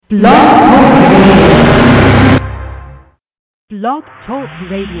Blog Talk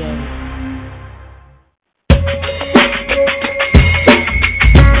Radio.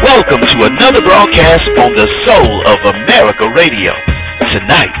 Welcome to another broadcast on the Soul of America Radio.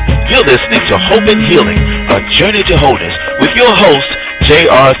 Tonight, you're listening to Hope and Healing, a journey to wholeness, with your host,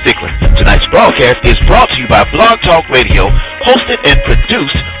 J.R. Thicklin. Tonight's broadcast is brought to you by Blog Talk Radio, hosted and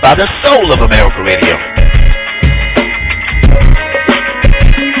produced by the Soul of America Radio.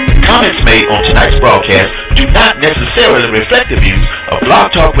 Comments made on tonight's broadcast do not necessarily reflect the views of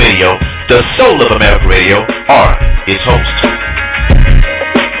Blog Talk Radio, the Soul of America Radio, or its host.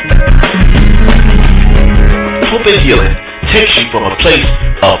 Hope and Healing takes you from a place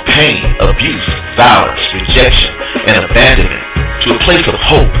of pain, abuse, violence, rejection, and abandonment to a place of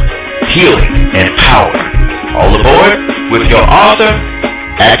hope, healing, and power. All aboard with your author,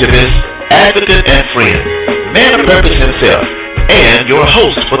 activist, advocate, and friend, man of purpose himself, and your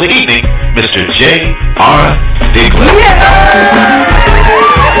host for the evening, Mr. J.R. Thicklin.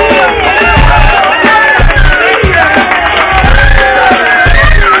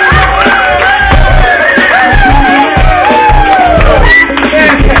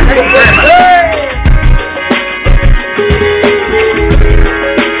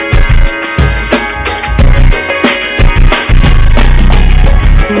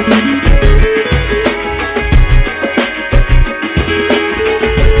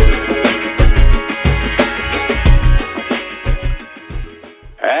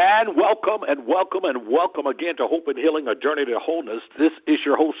 Welcome again to Hope and Healing, a journey to wholeness. This is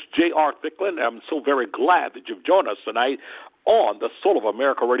your host, J.R. Thicklin. I'm so very glad that you've joined us tonight on the Soul of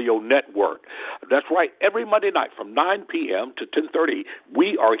America Radio Network. That's right, every Monday night from 9 p.m. to 10:30,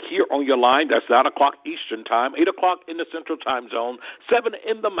 we are here on your line. That's 9 o'clock Eastern Time, 8 o'clock in the Central Time Zone, 7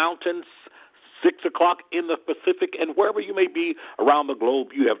 in the mountains, 6 o'clock in the Pacific, and wherever you may be around the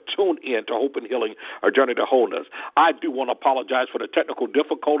globe, you have tuned in to Hope and Healing, our journey to wholeness. I do want to apologize for the technical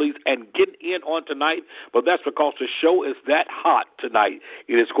difficulties and getting in on tonight, but that's because the show is that hot tonight.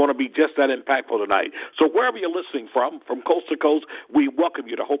 It is going to be just that impactful tonight. So wherever you're listening from coast to coast, we welcome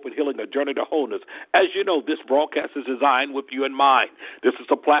you to Hope and Healing, a journey to wholeness. As you know, this broadcast is designed with you in mind. This is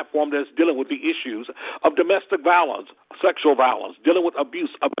a platform that's dealing with the issues of domestic violence, sexual violence, dealing with abuse,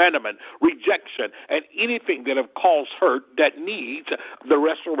 abandonment, rejection, and anything that have caused hurt that needs the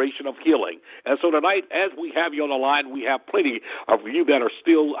restoration of healing. And so tonight, as we have you on the line, we have plenty of you that are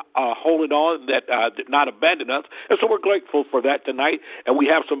still holding on, that did not abandon us. And so we're grateful for that tonight. And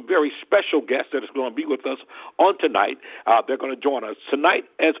we have some very special guests that is going to be with us on tonight. They're going to join us. Tonight,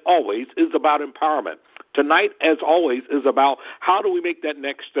 as always, is about empowerment. Tonight, as always, is about how do we make that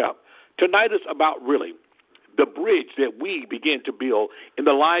next step. Tonight is about really the bridge that we begin to build in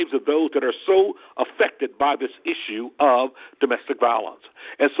the lives of those that are so affected by this issue of domestic violence.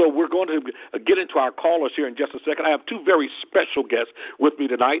 And so we're going to get into our callers here in just a second. I have two very special guests with me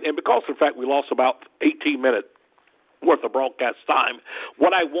tonight, and because of the fact we lost about 18 minutes worth of broadcast time,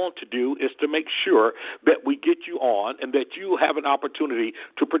 what I want to do is to make sure that we get you on and that you have an opportunity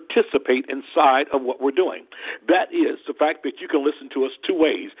to participate inside of what we're doing. That is the fact that you can listen to us two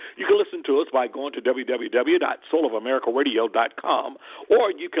ways. You can listen to us by going to www.soulofamericaradio.com,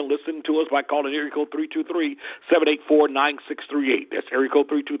 or you can listen to us by calling area code 323-784-9638. That's area code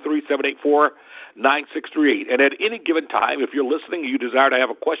 323-784-9638. And at any given time, if you're listening and you desire to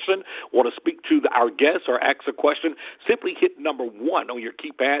have a question, want to speak to our guest or ask a question, simply hit number 1 on your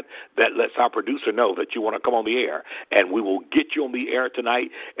keypad. That lets our producer know that you want to come on the air, and we will get you on the air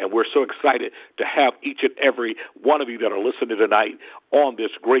tonight. And we're so excited to have each and every one of you that are listening tonight on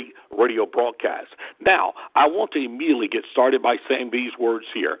this great radio broadcast. Now, I want to immediately get started by saying these words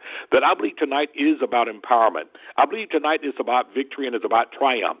here, that I believe tonight is about empowerment. I believe tonight is about victory and is about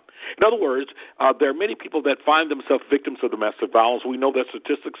triumph. In other words, there are many people that find themselves victims of domestic violence. We know that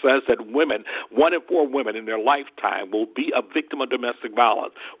statistics says that women, 1 in 4 women in their lifetime will be a victim of domestic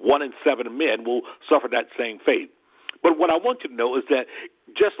violence. 1 in 7 men will suffer that same fate. But what I want you to know is that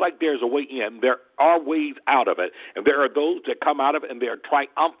just like there's a way in, there are ways out of it. And there are those that come out of it and they're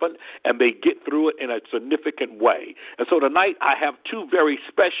triumphant and they get through it in a significant way. And so tonight I have two very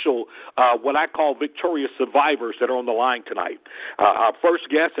special, what I call victorious survivors that are on the line tonight. Our first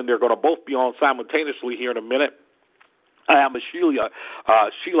guest, and they're going to both be on simultaneously here in a minute, I am Sheila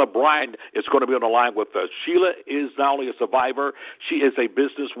Bryan is going to be on the line with us. Sheila is not only a survivor, she is a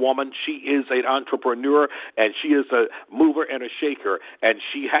businesswoman, she is an entrepreneur, and she is a mover and a shaker, and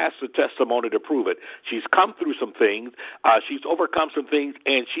she has the testimony to prove it. She's come through some things, she's overcome some things,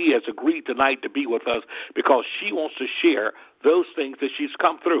 and she has agreed tonight to be with us because she wants to share those things that she's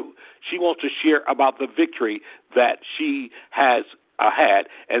come through. She wants to share about the victory that she has had.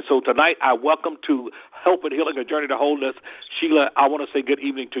 And so tonight I welcome to Help and Healing, A Journey to Wholeness. Sheila, I want to say good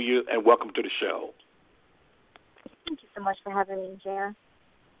evening to you and welcome to the show. Thank you so much for having me, JR.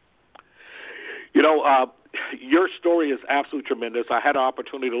 You know, your story is absolutely tremendous. I had an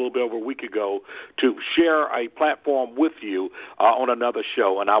opportunity a little bit over a week ago to share a platform with you on another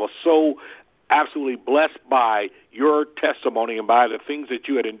show, and I was so absolutely blessed by your testimony and by the things that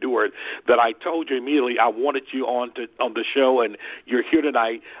you had endured that I told you immediately I wanted you on the show, and you're here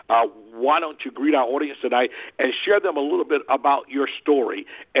tonight. Why don't you greet our audience tonight and share them a little bit about your story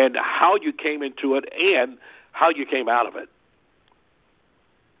and how you came into it and how you came out of it.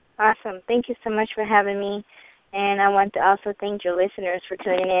 Awesome. Thank you so much for having me, and I want to also thank your listeners for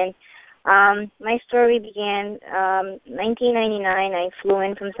tuning in. My story began 1999. I flew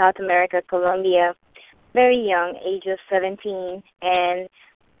in from South America, Colombia, very young, age of 17, and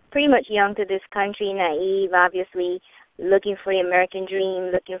pretty much young to this country, naive, obviously, looking for the American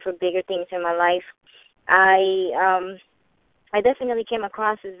dream, looking for bigger things in my life. I definitely came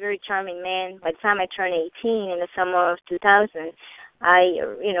across this very charming man. By the time I turned 18 in the summer of 2000, I,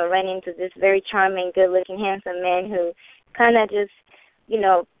 ran into this very charming, good-looking, handsome man who kind of just,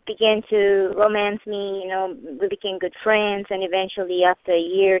 began to romance me. We became good friends, and eventually, after a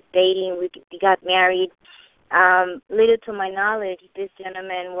year dating, we got married. Little to my knowledge, this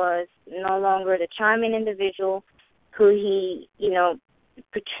gentleman was no longer the charming individual who he,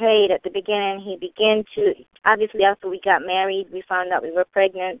 portrayed at the beginning. He began to, obviously, after we got married, we found out we were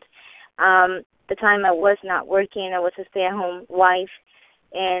pregnant. The time I was not working, I was a stay-at-home wife,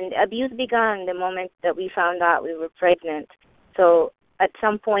 and abuse began the moment that we found out we were pregnant. So at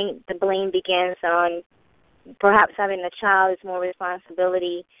some point, the blame begins on perhaps having a child is more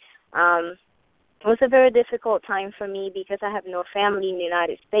responsibility. It was a very difficult time for me because I have no family in the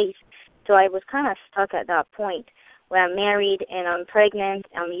United States, so I was kind of stuck at that point where I'm married and I'm pregnant,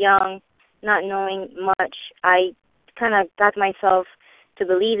 I'm young, not knowing much. I kind of got myself to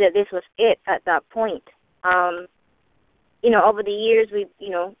believe that this was it at that point. Over the years,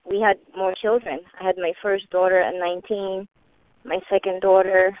 we had more children. I had my first daughter at 19, my second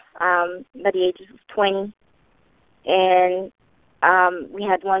daughter by the age of 20, and we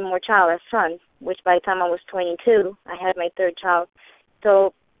had one more child, a son, which by the time I was 22, I had my third child.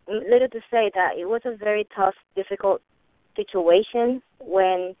 So little to say that it was a very tough, difficult situation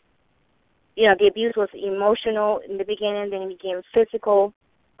when, the abuse was emotional in the beginning, then it became physical.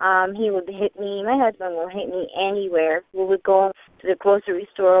 He would hit me. My husband will hit me anywhere. We would go to the grocery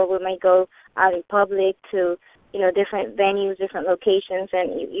store. We might go out in public to, different venues, different locations, and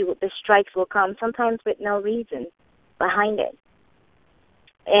the strikes will come, sometimes with no reason behind it.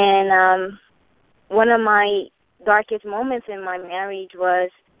 And one of my darkest moments in my marriage was,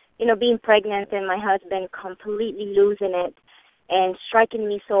 being pregnant and my husband completely losing it and striking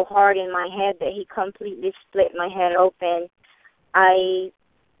me so hard in my head that he completely split my head open. I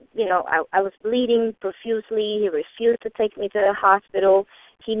was bleeding profusely. He refused to take me to the hospital.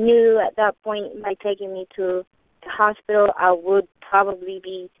 He knew at that point by taking me to the hospital, I would probably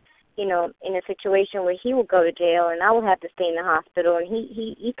be, in a situation where he would go to jail and I would have to stay in the hospital. And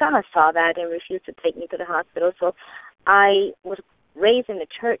he kind of saw that and refused to take me to the hospital. So I was raised in the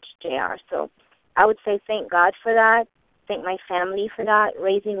church, JR. So I would say thank God for that. Thank my family for that,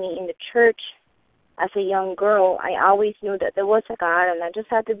 raising me in the church. As a young girl, I always knew that there was a God, and I just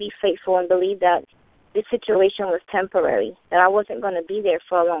had to be faithful and believe that this situation was temporary, that I wasn't going to be there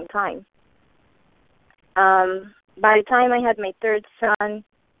for a long time. By the time I had my third son,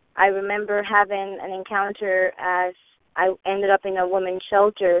 I remember having an encounter as I ended up in a women's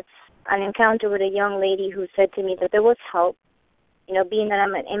shelter, an encounter with a young lady who said to me that there was help. Being that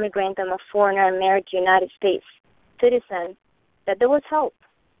I'm an immigrant, I'm a foreigner, I'm married to a United States citizen, that there was help.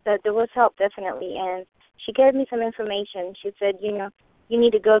 That there was help, definitely. And she gave me some information. She said, you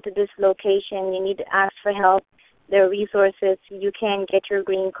need to go to this location. You need to ask for help. There are resources. You can get your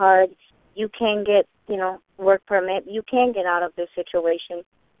green card. You can get, work permit. You can get out of this situation.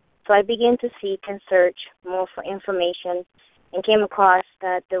 So I began to seek and search more for information and came across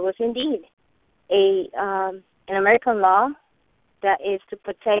that there was indeed an American law that is to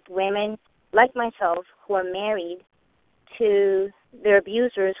protect women like myself who are married to their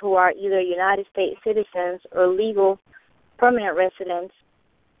abusers who are either United States citizens or legal permanent residents.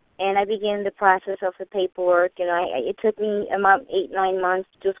 And I began the process of the paperwork. It took me about 8-9 months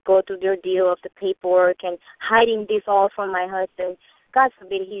to just go through the ordeal of the paperwork and hiding this all from my husband. God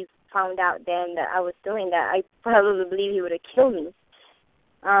forbid he found out then that I was doing that. I probably believe he would have killed me.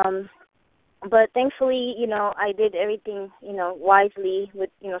 But thankfully, I did everything, wisely with,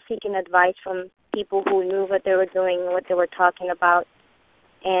 seeking advice from people who knew what they were doing and what they were talking about.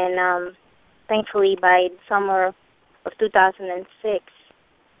 And thankfully, by summer of 2006,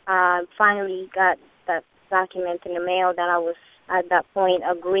 finally got that document in the mail that I was, at that point,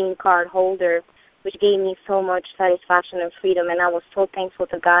 a green card holder, which gave me so much satisfaction and freedom. And I was so thankful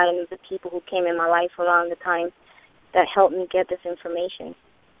to God and the people who came in my life around the time that helped me get this information.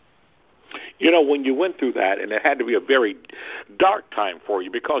 You know, when you went through that, and it had to be a very dark time for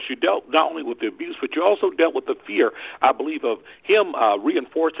you because you dealt not only with the abuse, but you also dealt with the fear, I believe, of him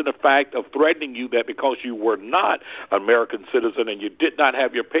reinforcing the fact of threatening you that because you were not an American citizen and you did not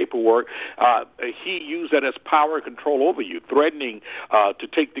have your paperwork, he used that as power and control over you, threatening to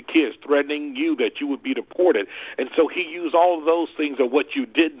take the kids, threatening you that you would be deported. And so he used all of those things of what you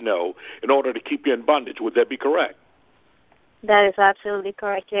did know in order to keep you in bondage. Would that be correct? That is absolutely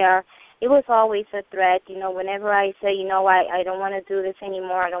correct, JR. It was always a threat, you know, whenever I say, I don't want to do this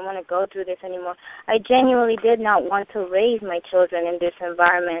anymore, I don't want to go through this anymore. I genuinely did not want to raise my children in this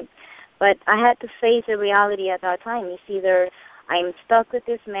environment, but I had to face the reality at that time. It's either I'm stuck with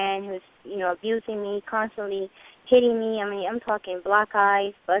this man who's, abusing me, constantly hitting me. I mean, I'm talking black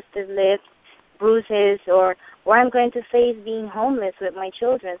eyes, busted lips, bruises, or I'm going to face being homeless with my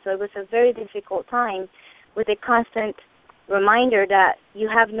children. So it was a very difficult time with a constant reminder that you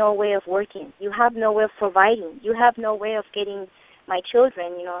have no way of working, you have no way of providing, you have no way of getting my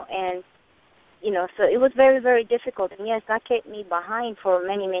children, and, so it was very, very difficult. And yes, that kept me behind for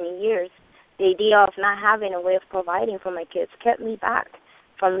many, many years. The idea of not having a way of providing for my kids kept me back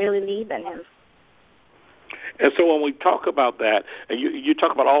from really leaving him. And so when we talk about that, and you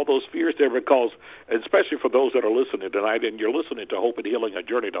talk about all those fears there, because especially for those that are listening tonight, and you're listening to Hope and Healing, A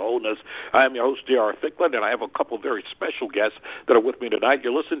Journey to Wholeness, I am your host, J.R. Thicklin, and I have a couple of very special guests that are with me tonight.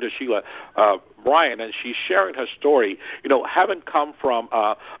 You're listening to Sheila Bryan, and she's sharing her story, having come from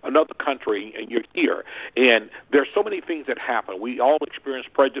another country, and you're here. And there's so many things that happen. We all experience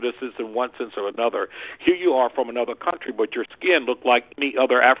prejudices in one sense or another. Here you are from another country, but your skin looked like any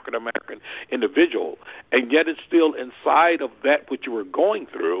other African-American individual, and yet it's still inside of that which you were going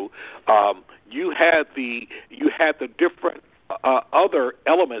through. You had the different other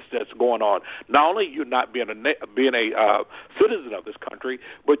elements that's going on. Not only you not being a citizen of this country,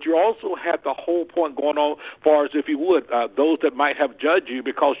 but you also had the whole point going on, far as if you would, those that might have judged you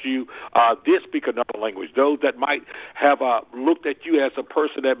because you did speak another language, those that might have looked at you as a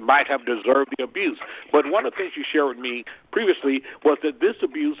person that might have deserved the abuse. But one of the things you shared with me previously was that this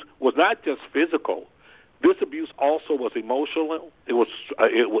abuse was not just physical. This abuse also was emotional. It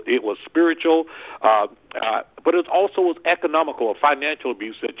was spiritual, but it also was economical or financial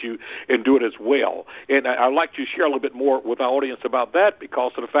abuse that you endured as well. And I'd like to share a little bit more with our audience about that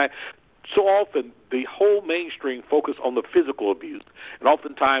because of the fact so often the whole mainstream focus on the physical abuse and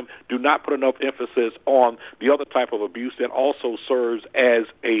oftentimes do not put enough emphasis on the other type of abuse that also serves as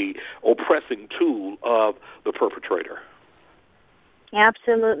a oppressing tool of the perpetrator.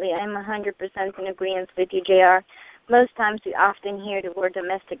 Absolutely. I'm 100% in agreement with you, JR. Most times we often hear the word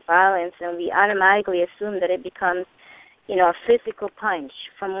domestic violence and we automatically assume that it becomes, a physical punch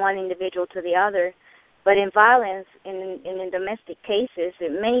from one individual to the other. But in violence, in domestic cases,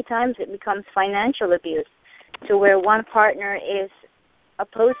 many times it becomes financial abuse to where one partner is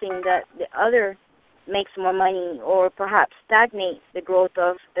opposing that the other makes more money or perhaps stagnates the growth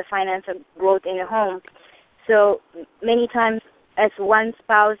of the financial growth in the home. So many times as one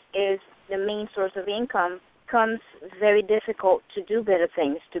spouse is the main source of income, becomes very difficult to do better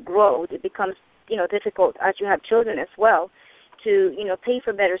things, to grow. It becomes, difficult as you have children as well, to, pay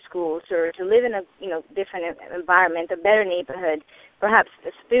for better schools or to live in a, different environment, a better neighborhood. Perhaps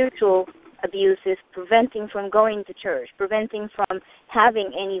the spiritual abuse is preventing from going to church, preventing from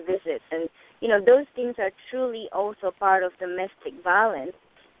having any visits. And, those things are truly also part of domestic violence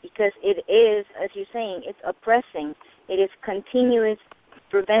because it is, as you're saying, it's oppressing. It is continuous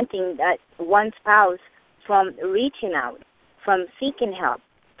preventing that one spouse from reaching out, from seeking help,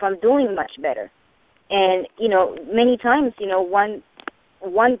 from doing much better. And, many times,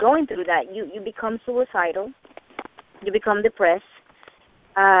 one going through that, you become suicidal, you become depressed,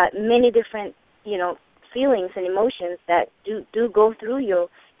 many different, feelings and emotions that do go through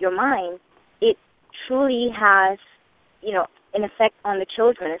your mind. It truly has, an effect on the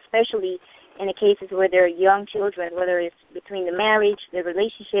children, especially in the cases where they're young children, whether it's between the marriage, the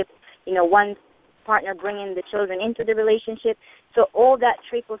relationship, one partner bringing the children into the relationship. So all that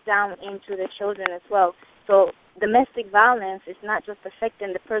trickles down into the children as well. So domestic violence is not just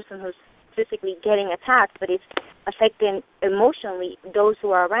affecting the person who's physically getting attacked, but it's affecting emotionally those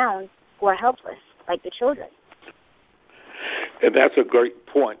who are around who are helpless, like the children. And that's a great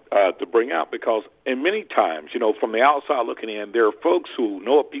point to bring out, because in many times, from the outside looking in, there are folks who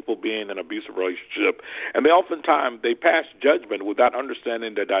know of people being in an abusive relationship, and they pass judgment without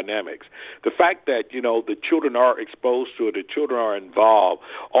understanding the dynamics. The fact that, the children are exposed to it, the children are involved,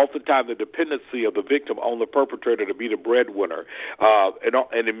 oftentimes the dependency of the victim on the perpetrator to be the breadwinner,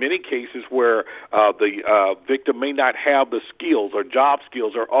 and in many cases where the victim may not have the skills or job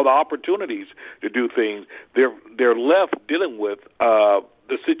skills or other opportunities to do things, they're left dealing with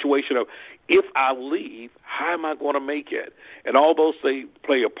the situation of, if I leave, how am I going to make it? And all those things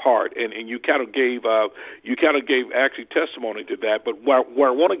play a part. And you kind of gave actually testimony to that. But where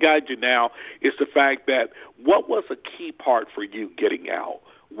I want to guide you now is the fact that, what was a key part for you getting out?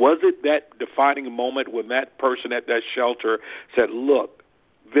 Was it that defining moment when that person at that shelter said, "Look,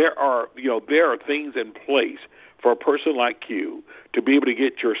 there are things in place for a person like you to be able to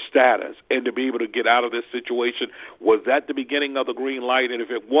get your status and to be able to get out of this situation"? Was that the beginning of the green light? And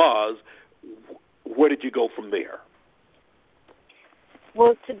if it was, where did you go from there?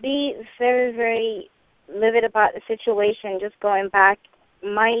 Well, to be very, very livid about the situation, just going back,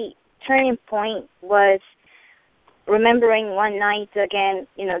 my turning point was remembering one night, again,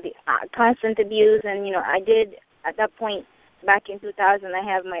 the constant abuse. And, I did, at that point, back in 2000, I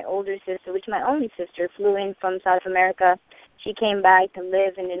have my older sister, which my only sister, flew in from South America. She came back to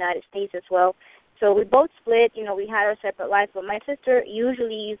live in the United States as well. So we both split, we had our separate lives, but my sister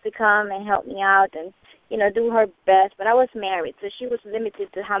usually used to come and help me out and, do her best. But I was married, so she was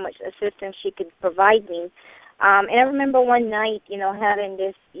limited to how much assistance she could provide me. And I remember one night, having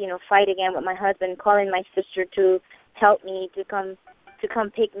this, fight again with my husband, calling my sister to help me, to come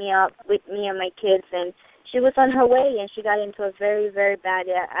pick me up with me and my kids. And she was on her way, and she got into a very, very bad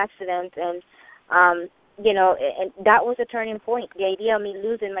accident. And, and that was a turning point. The idea of me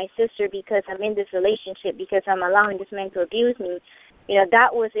losing my sister because I'm in this relationship, because I'm allowing this man to abuse me, that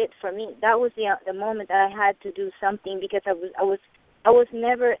was it for me. That was the moment that I had to do something, because I was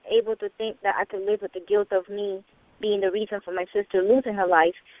never able to think that I could live with the guilt of me being the reason for my sister losing her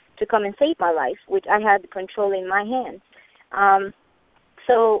life to come and save my life, which I had control in my hands.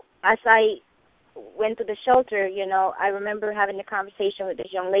 So as I went to the shelter, I remember having a conversation with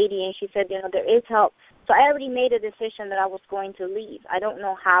this young lady, and she said, there is help. So I already made a decision that I was going to leave. I don't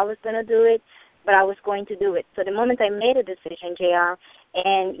know how I was going to do it, but I was going to do it. So the moment I made a decision, JR,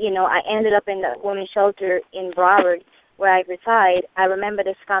 and, I ended up in the women's shelter in Broward where I reside, I remember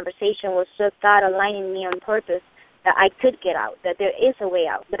this conversation was just God aligning me on purpose that I could get out, that there is a way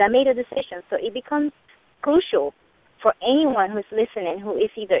out. But I made a decision. So it becomes crucial for anyone who's listening, who is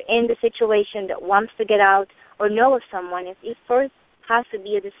either in the situation that wants to get out or know of someone, it first has to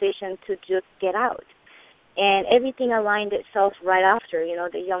be a decision to just get out. And everything aligned itself right after.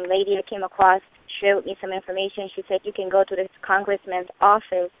 The young lady I came across shared with me some information. She said, you can go to this congressman's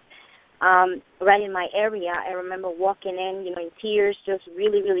office right in my area. I remember walking in, in tears, just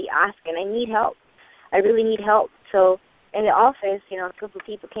really, really asking, I need help. I really need help. So in the office, a couple of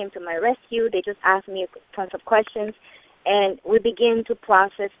people came to my rescue. They just asked me tons of questions, and we began to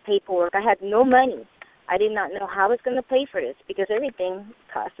process paperwork. I had no money. I did not know how I was going to pay for this, because everything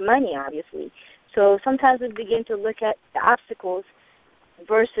costs money, obviously. So sometimes we begin to look at the obstacles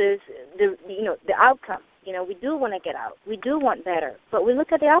versus the outcome. We do want to get out. We do want better, but we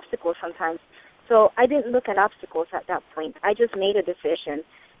look at the obstacles sometimes. So I didn't look at obstacles at that point. I just made a decision,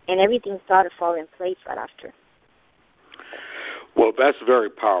 and everything started to fall in place right after. Well, that's very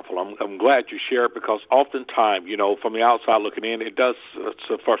powerful. I'm glad you share it, because oftentimes, from the outside looking in, it does,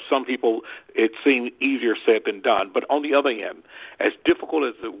 so for some people, it seemed easier said than done. But on the other hand, as difficult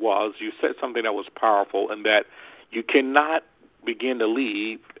as it was, you said something that was powerful, and that you cannot begin to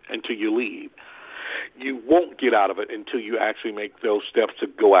leave until you leave. You won't get out of it until you actually make those steps to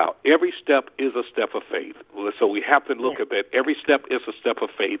go out. Every step is a step of faith. So we have to look at that. Every step is a step of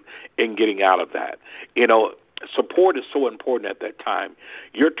faith in getting out of that. Support is so important at that time.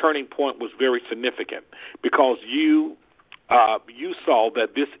 Your turning point was very significant, because you saw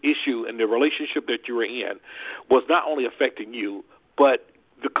that this issue and the relationship that you were in was not only affecting you, but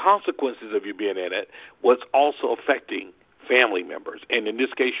the consequences of you being in it was also affecting family members, and in this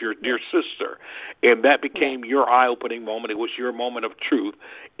case, your dear sister. And that became your eye-opening moment. It was your moment of truth,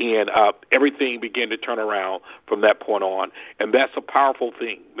 and everything began to turn around from that point on. And that's a powerful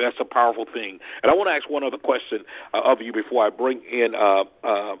thing. That's a powerful thing. And I want to ask one other question of you before I bring in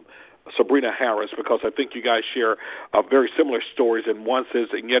Sabrina Harris, because I think you guys share very similar stories, and one says,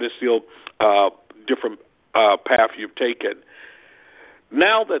 and yet it's still different path you've taken.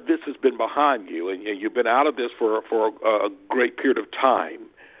 Now that this has been behind you, and you've been out of this for a great period of time,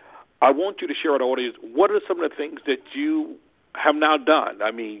 I want you to share with the audience, what are some of the things that you have now done.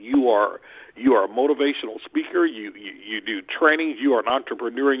 I mean, you are a motivational speaker. You do trainings. You are an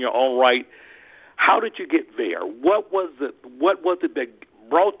entrepreneur in your own right. How did you get there? What was it that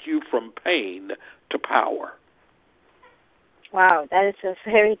brought you from pain to power? Wow, that is a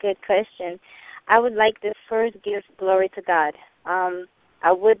very good question. I would like to first give glory to God.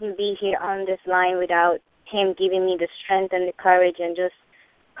 I wouldn't be here on this line without Him giving me the strength and the courage and just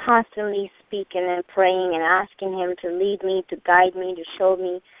constantly speaking and praying and asking Him to lead me, to guide me, to show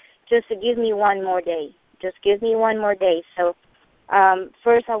me, just to give me one more day. Just give me one more day. So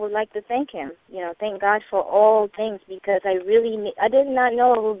first I would like to thank Him, thank God for all things, because I did not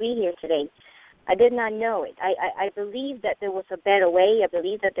know I would be here today. I did not know it. I believed that there was a better way. I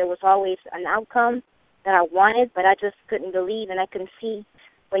believed that there was always an outcome that I wanted, but I just couldn't believe and I couldn't see.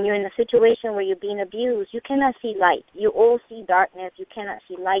 When you're in a situation where you're being abused, you cannot see light. You all see darkness. You cannot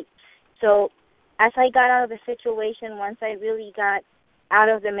see light. So as I got out of the situation, once I really got out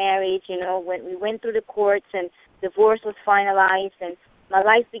of the marriage, when we went through the courts and divorce was finalized and my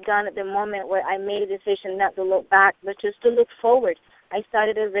life began at the moment where I made a decision not to look back, but just to look forward. I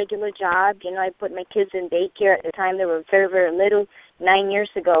started a regular job. I put my kids in daycare. At the time, they were very, very little, 9 years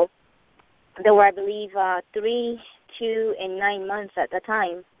ago. There were, I believe, 3, 2, and 9 months at the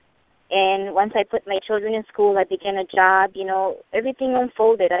time. And once I put my children in school, I began a job. Everything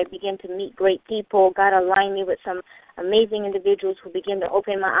unfolded. I began to meet great people. God aligned me with some amazing individuals who began to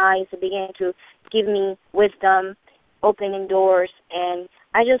open my eyes. They began to give me wisdom, opening doors, and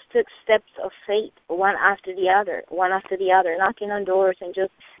I just took steps of faith, one after the other, knocking on doors and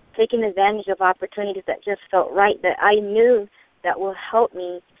just taking advantage of opportunities that just felt right, that I knew that will help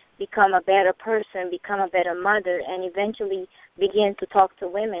me become a better person, become a better mother, and eventually begin to talk to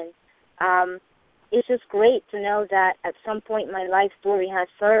women. It's just great to know that at some point my life story has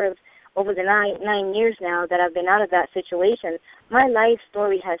served over the 9 years now that I've been out of that situation. My life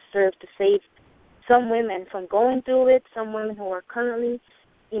story has served to save some women from going through it, some women who are currently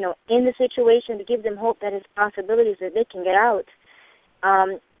in the situation, to give them hope that there's possibilities that they can get out.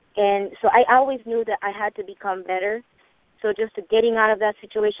 And so I always knew that I had to become better. So just getting out of that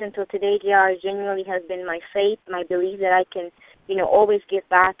situation till today, JR, genuinely has been my faith, my belief that I can, always give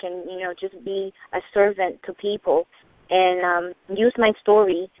back and, just be a servant to people and use my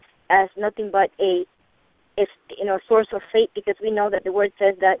story as nothing but a source of faith, because we know that the Word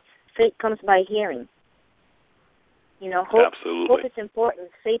says that faith comes by hearing. Hope is important.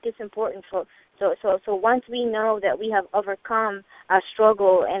 Faith is important. So once we know that we have overcome our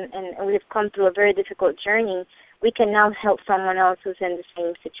struggle and we've come through a very difficult journey, we can now help someone else who's in the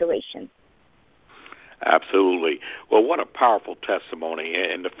same situation. Absolutely. Well, what a powerful testimony,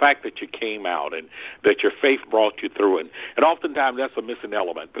 and the fact that you came out and that your faith brought you through it. And oftentimes that's a missing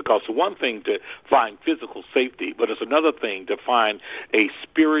element, because one thing to find physical safety, but it's another thing to find a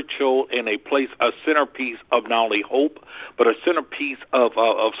spiritual and a centerpiece of not only hope, but a centerpiece of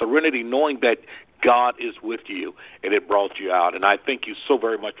serenity, knowing that God is with you, and it brought you out. And I thank you so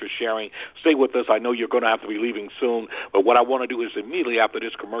very much for sharing. Stay with us. I know you're going to have to be leaving soon, but what I want to do is immediately after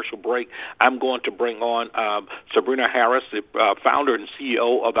this commercial break, I'm going to bring on Sabrina Harris, the founder and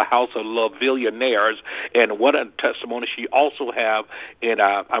CEO of the House of Lovillionaires, and what a testimony she also have. And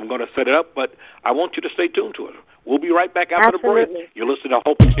I'm going to set it up, but I want you to stay tuned to it. We'll be right back after the break. You're listening to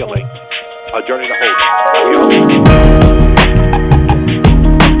Hope and Healing, A Journey to Hope.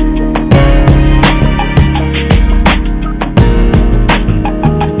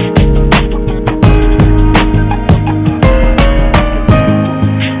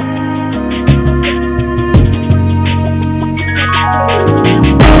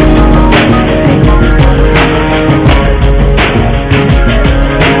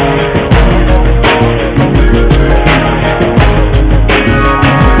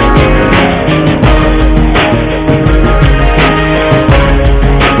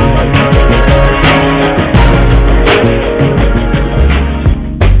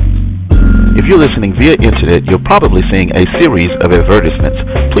 If you're listening via internet, you're probably seeing a series of advertisements.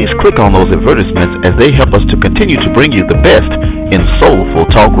 Please click on those advertisements as they help us to continue to bring you the best in soulful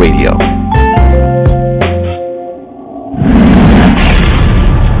talk radio.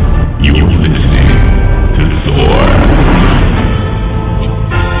 You're listening to Soar.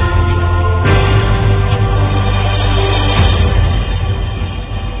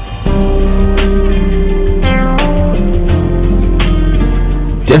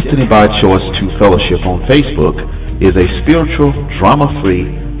 Destiny by Choice 2 Fellowship on Facebook is a spiritual, drama-free,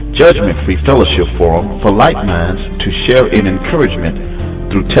 judgment-free fellowship forum for like minds to share in encouragement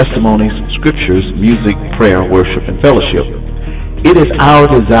through testimonies, scriptures, music, prayer, worship, and fellowship. It is our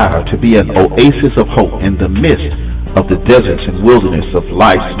desire to be an oasis of hope in the midst of the deserts and wilderness of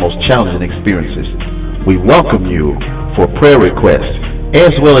life's most challenging experiences. We welcome you for prayer requests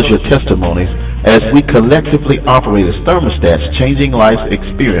as well as your testimonies as we collectively operate as thermostats changing life's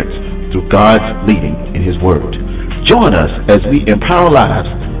experience through God's leading in His Word. Join us as we empower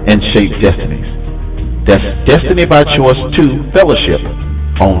lives and shape destinies. That's Destiny by Choice 2 Fellowship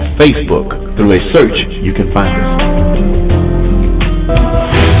on Facebook. Through a search, you can find us.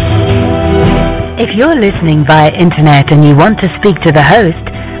 If you're listening via internet and you want to speak to the host,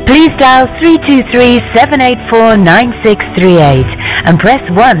 please dial 323-784-9638 and press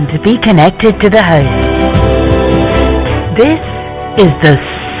 1 to be connected to the host. This is the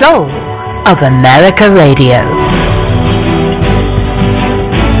Soul of America Radio.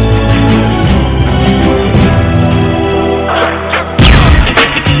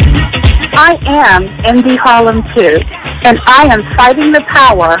 I am MD Harlem 2, and I am fighting the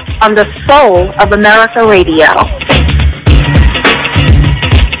power on the Soul of America Radio.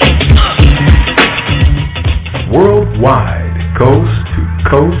 Worldwide, coast to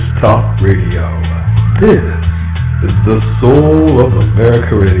coast talk radio. This is the Soul of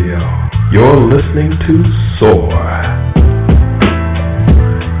America Radio. You're listening to SOAR.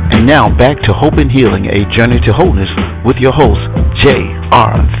 And now back to Hope and Healing, a journey to wholeness with your host,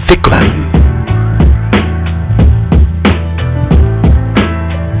 J.R. Thicklin.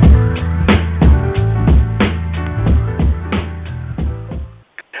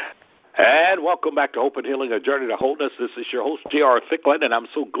 And welcome back to Hope and Healing, a journey to wholeness. This is your host, J.R. Thicklin, and I'm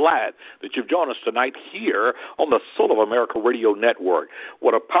so glad that you've joined us tonight here on the Soul of America Radio Network.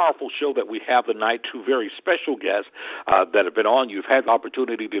 What a powerful show that we have tonight. Two very special guests that have been on. You've had the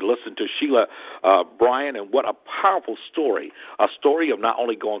opportunity to listen to Sheila Bryan, and what a powerful story. A story of not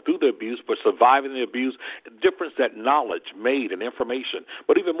only going through the abuse, but surviving the abuse, the difference that knowledge made and information,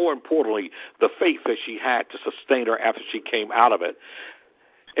 but even more importantly, the faith that she had to sustain her after she came out of it.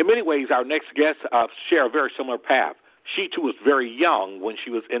 In many ways, our next guests share a very similar path. She, too, was very young when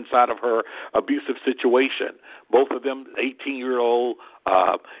she was inside of her abusive situation. Both of them, 18-year-old,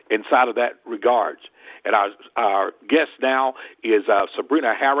 inside of that regards. And our guest now is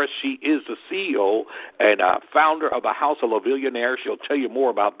Sabrina Harris. She is the CEO and founder of the House of LaVillionaire. She'll tell you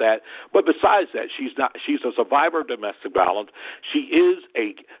more about that. But besides that, she's a survivor of domestic violence. She is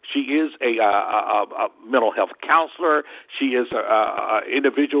a mental health counselor. She is an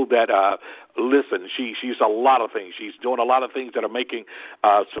individual that listen, she's a lot of things. She's doing a lot of things that are making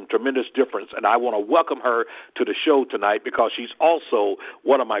some tremendous difference, and I want to welcome her to the show tonight because she's also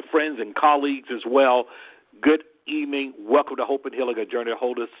one of my friends and colleagues as well. Good evening. Welcome to Hope and Healing, a journey to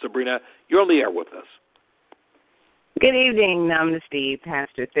wholeness. Sabrina, you're on the air with us. Good evening, Namaste,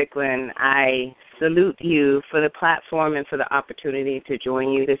 Pastor Thicklin. I salute you for the platform and for the opportunity to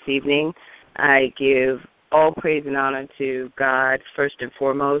join you this evening. I give all praise and honor to God first and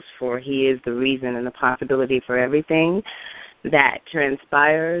foremost, for He is the reason and the possibility for everything that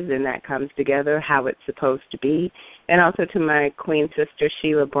transpires and that comes together how it's supposed to be. And also to my queen sister,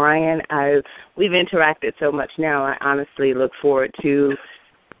 Sheila Bryan. We've interacted so much now. I honestly look forward to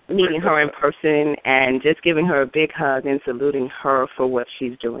meeting her in person and just giving her a big hug and saluting her for what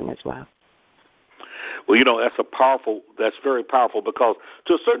she's doing as well. Well, that's very powerful because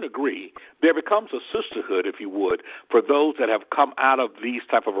to a certain degree, there becomes a sisterhood, if you would, for those that have come out of these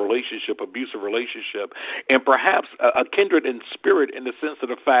type of abusive relationship, and perhaps a kindred in spirit in the sense of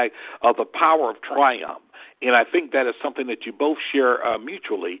the fact of the power of triumph. And I think that is something that you both share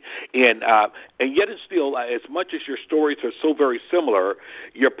mutually. And yet and still, as much as your stories are so very similar,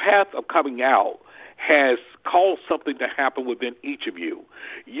 your path of coming out has caused something to happen within each of you.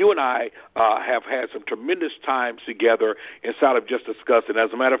 You and I have had some tremendous times together inside of just discussing.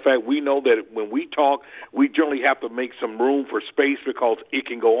 As a matter of fact, we know that when we talk, we generally have to make some room for space because it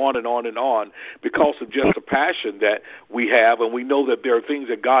can go on and on and on because of just the passion that we have, and we know that there are things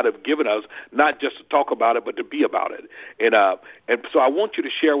that God has given us, not just to talk about it, but to be about it. And so I want you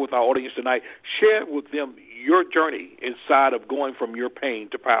to share with our audience tonight, share with them your journey inside of going from your pain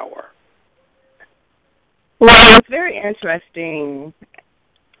to power. Well, it's very interesting,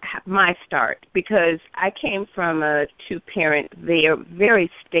 my start, because I came from a two-parent,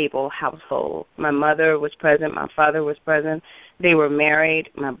 very stable household. My mother was present. My father was present. They were married.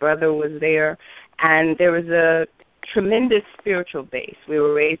 My brother was there. And there was a tremendous spiritual base. We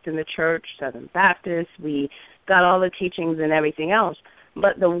were raised in the church, Southern Baptist. We got all the teachings and everything else.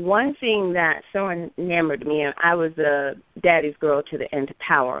 But the one thing that so enamored me, and I was a daddy's girl to the end of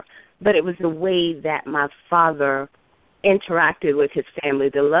power, but it was the way that my father interacted with his family,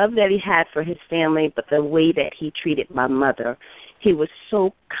 the love that he had for his family, but the way that he treated my mother. He was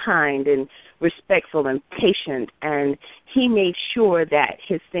so kind and respectful and patient, and he made sure that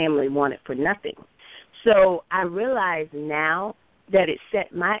his family wanted for nothing. So I realize now that it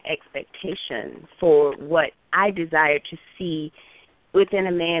set my expectation for what I desire to see within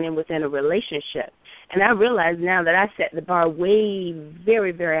a man and within a relationship. And I realize now that I set the bar way,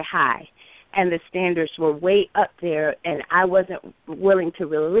 very, very high, and the standards were way up there, and I wasn't willing to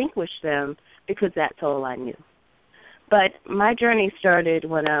relinquish them because that's all I knew. But my journey started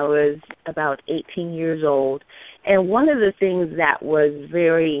when I was about 18 years old, and one of the things that was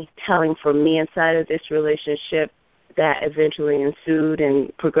very telling for me inside of this relationship that eventually ensued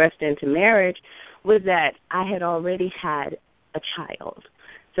and progressed into marriage was that I had already had a child.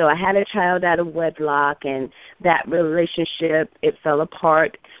 So I had a child out of wedlock, and that relationship, it fell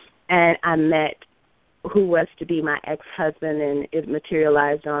apart, and I met who was to be my ex-husband, and it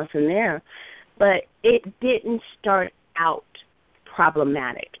materialized on from there. But it didn't start out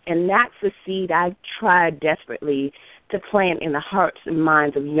problematic, and that's the seed I tried desperately to plant in the hearts and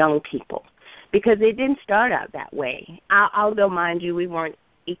minds of young people, because it didn't start out that way. Although, mind you, we weren't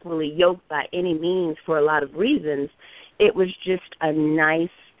equally yoked by any means for a lot of reasons. It was just a nice,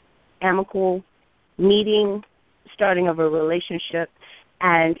 amicable meeting, starting of a relationship,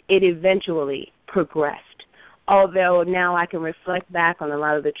 and it eventually progressed. Although now I can reflect back on a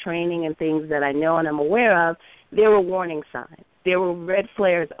lot of the training and things that I know and I'm aware of, there were warning signs. There were red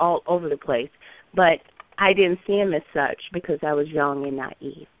flares all over the place, but I didn't see them as such because I was young and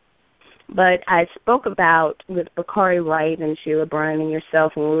naive. But I spoke about with Bakari Wright and Sheila Bryan and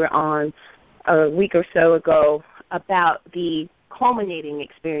yourself when we were on a week or so ago about the culminating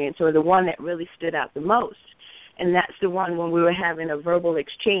experience, or the one that really stood out the most. And that's the one when we were having a verbal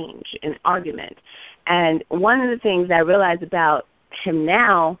exchange, an argument. And one of the things I realized about him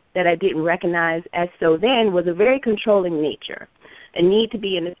now that I didn't recognize as so then was a very controlling nature, a need to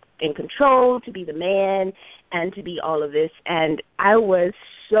be in control, to be the man, and to be all of this. And I was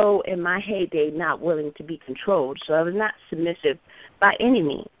so, in my heyday, not willing to be controlled. So I was not submissive by any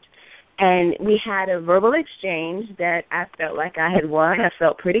means. And we had a verbal exchange that I felt like I had won. I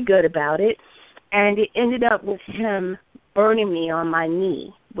felt pretty good about it. And it ended up with him burning me on my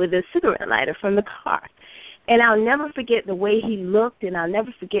knee with a cigarette lighter from the car. And I'll never forget the way he looked, and I'll never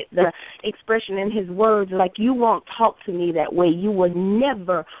forget the expression in his words, like, you won't talk to me that way. You will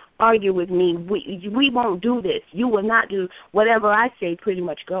never argue with me. We won't do this. You will not do whatever I say pretty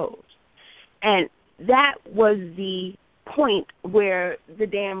much goes. And that was the point where the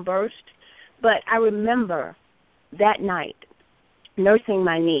dam burst. But I remember that night nursing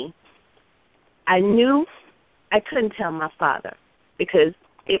my knee. I knew I couldn't tell my father because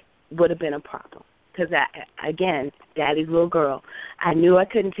it would have been a problem. Because, again, daddy's little girl. I knew I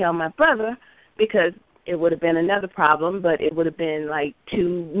couldn't tell my brother because it would have been another problem, but it would have been like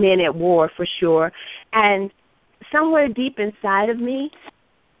two men at war for sure. And somewhere deep inside of me,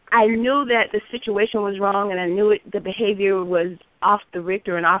 I knew that the situation was wrong, and I knew the behavior was off the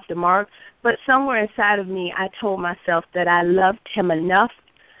Richter and off the mark. But somewhere inside of me, I told myself that I loved him enough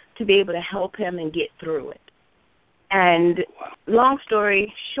to be able to help him and get through it. And long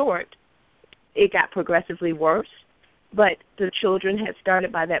story short, it got progressively worse, but the children had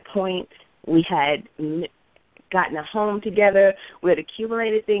started by that point. We had gotten a home together. We had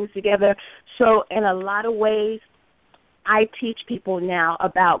accumulated things together. So in a lot of ways, I teach people now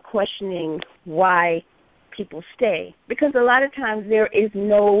about questioning why people stay, because a lot of times there is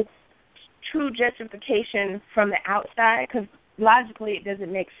no true justification from the outside, because logically it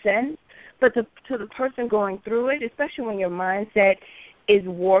doesn't make sense, but to the person going through it, especially when your mindset is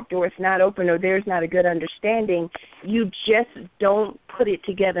warped or it's not open or there's not a good understanding, you just don't put it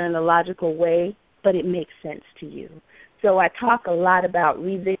together in a logical way, but it makes sense to you. So I talk a lot about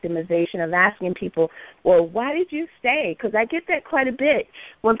re-victimization, of asking people, well, why did you stay? Because I get that quite a bit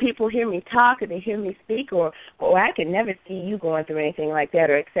when people hear me talk or they hear me speak, or I can never see you going through anything like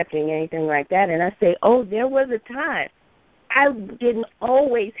that or accepting anything like that. And I say, oh, there was a time. I didn't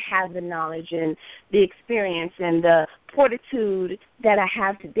always have the knowledge and the experience and the fortitude that I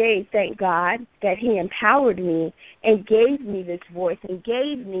have today. Thank God that he empowered me and gave me this voice and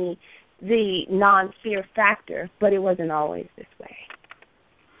gave me the non-fear factor, but it wasn't always this way.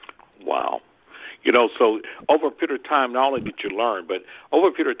 Wow. You know, so over a period of time, not only did you learn, but over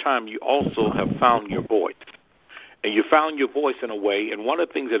a period of time, you also have found your voice. And you found your voice in a way, and one of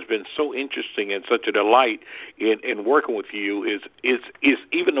the things that's been so interesting and such a delight in working with you is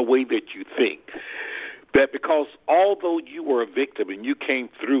even the way that you think. That because although you were a victim and you came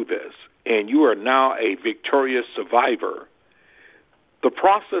through this, and you are now a victorious survivor, the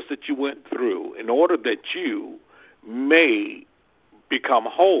process that you went through in order that you may become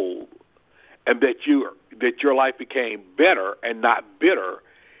whole and that your life became better and not bitter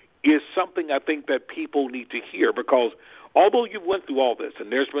is something I think that people need to hear, because although you went through all this,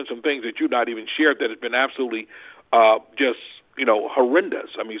 and there's been some things that you've not even shared that have been absolutely just, horrendous.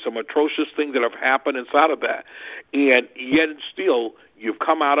 I mean, some atrocious things that have happened inside of that, and yet still you've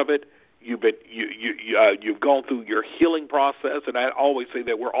come out of it. You've gone through your healing process, and I always say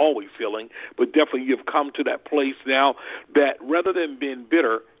that we're always healing, but definitely you've come to that place now that rather than being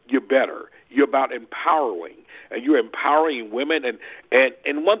bitter, you're better. You're about empowering, and you're empowering women.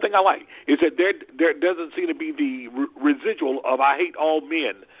 And one thing I like is that there doesn't seem to be the residual of "I hate all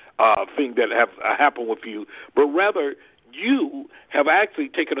men" thing that have happened with you, but rather you have actually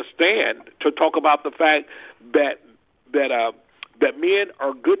taken a stand to talk about the fact that men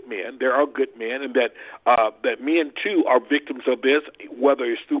are good men. There are good men, and that men too are victims of this, whether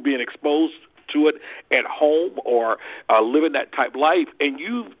it's through being exposed to it at home or living that type of life. And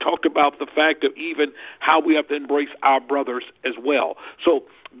you've talked about the fact of even how we have to embrace our brothers as well. So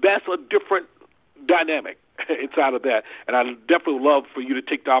that's a different dynamic inside of that. And I definitely would love for you to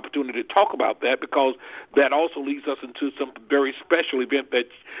take the opportunity to talk about that, because that also leads us into some very special event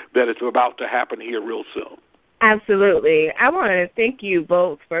that is about to happen here real soon. Absolutely. I want to thank you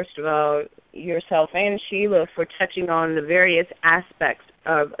both, first of all, yourself and Sheila, for touching on the various aspects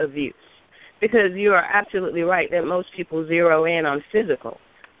of abuse, because you are absolutely right that most people zero in on physical.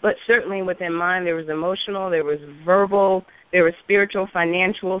 But certainly within mine, there was emotional, there was verbal, there was spiritual,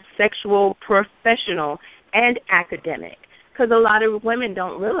 financial, sexual, professional, and academic. Because a lot of women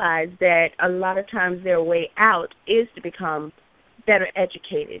don't realize that a lot of times their way out is to become better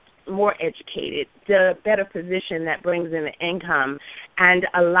educated, more educated, the better position that brings in the income. And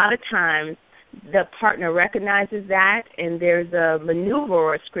a lot of times the partner recognizes that, and there's a maneuver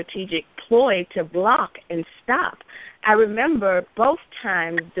or a strategic ploy to block and stop. I remember both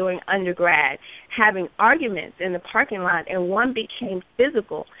times during undergrad having arguments in the parking lot, and one became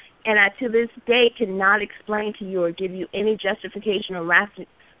physical. And I, to this day, cannot explain to you or give you any justification or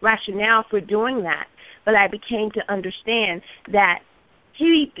rationale for doing that. But I became to understand that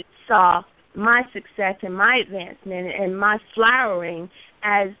he saw my success and my advancement and my flowering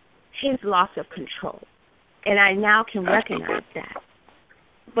as his loss of control. And I now can recognize that.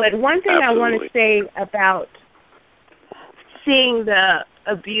 But one thing I want to say about seeing the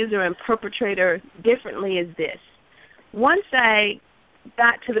abuser and perpetrator differently is this. Once I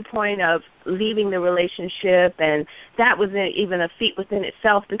got to the point of leaving the relationship, and that was even a feat within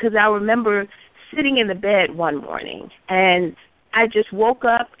itself, because I remember sitting in the bed one morning and I just woke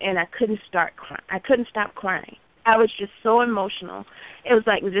up and I couldn't stop crying. I was just so emotional. It was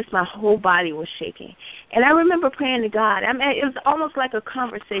like just my whole body was shaking. And I remember praying to God. I mean, it was almost like a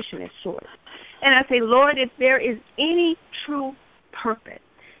conversation of sorts. And I say, Lord, if there is any true purpose,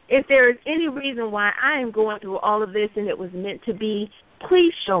 if there is any reason why I am going through all of this and it was meant to be,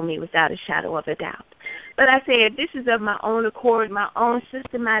 please show me without a shadow of a doubt. But I say, if this is of my own accord, my own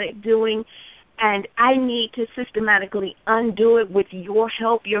systematic doing, and I need to systematically undo it with your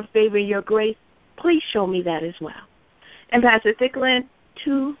help, your favor, your grace, please show me that as well. And Pastor Thicklin,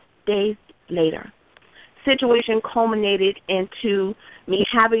 2 days later, situation culminated into me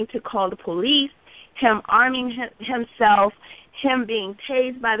having to call the police, him arming himself, him being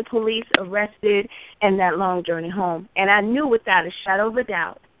tased by the police, arrested, and that long journey home. And I knew without a shadow of a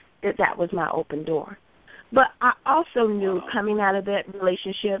doubt that that was my open door. But I also knew coming out of that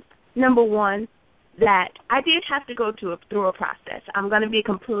relationship, number one, that I did have to go through a process. I'm going to be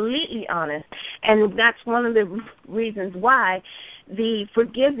completely honest, and that's one of the reasons why the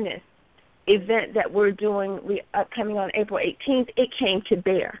forgiveness event that we're doing coming on April 18th, it came to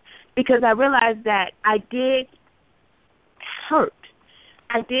bear, because I realized that I did hurt.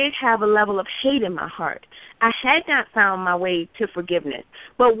 I did have a level of hate in my heart. I had not found my way to forgiveness.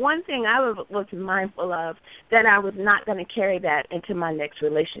 But one thing I was mindful of, that I was not going to carry that into my next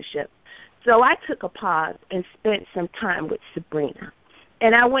relationship. So I took a pause and spent some time with Sabrina.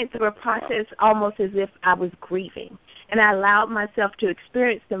 And I went through a process almost as if I was grieving. And I allowed myself to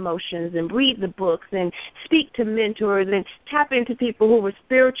experience the emotions and read the books and speak to mentors and tap into people who were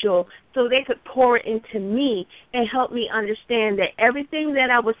spiritual so they could pour into me and help me understand that everything that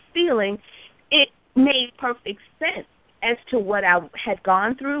I was feeling, it made perfect sense as to what I had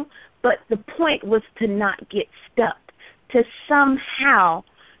gone through. But the point was to not get stuck, to somehow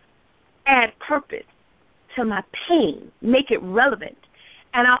add purpose to my pain, make it relevant.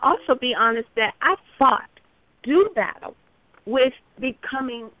 And I'll also be honest that I fought due battle with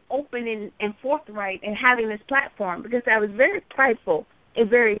becoming open and forthright and having this platform, because I was very prideful and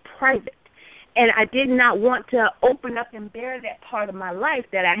very private. And I did not want to open up and bear that part of my life,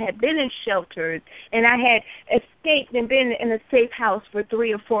 that I had been in shelters and I had escaped and been in a safe house for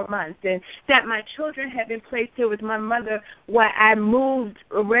 3 or 4 months, and that my children had been placed here with my mother while I moved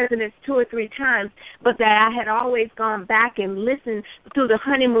residence 2 or 3 times, but that I had always gone back and listened through the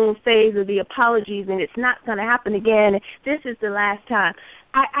honeymoon phase of the apologies, and it's not going to happen again. This is the last time.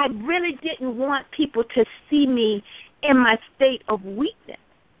 I really didn't want people to see me in my state of weakness.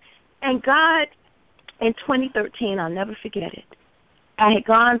 And God, in 2013, I'll never forget it, I had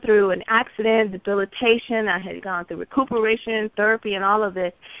gone through an accident, debilitation, I had gone through recuperation, therapy, and all of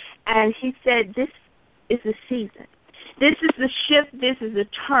this, and he said, this is the season. This is the shift. This is the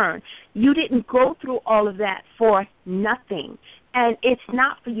turn. You didn't go through all of that for nothing, and it's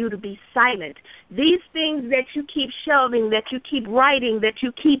not for you to be silent. These things that you keep shelving, that you keep writing, that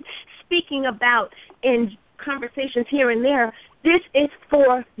you keep speaking about in conversations here and there, this is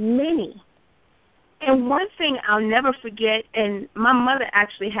for many. And one thing I'll never forget, and my mother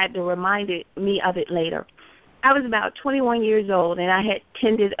actually had to remind me of it later. I was about 21 years old, and I had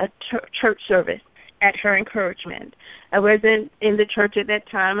attended a church service at her encouragement. I wasn't in the church at that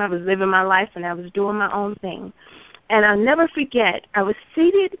time. I was living my life, and I was doing my own thing. And I'll never forget, I was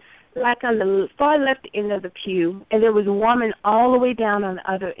seated like on the far left end of the pew, and there was a woman all the way down on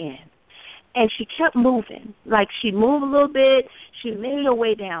the other end. And she kept moving. Like she'd move a little bit. She made her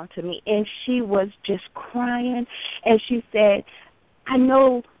way down to me, and she was just crying. And she said, I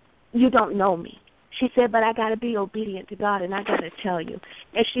know you don't know me. She said, but I got to be obedient to God, and I got to tell you.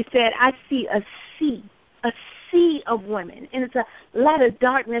 And she said, I see a sea of women, and it's a lot of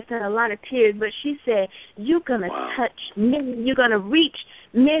darkness and a lot of tears, but she said, you're going to touch many. You're going to reach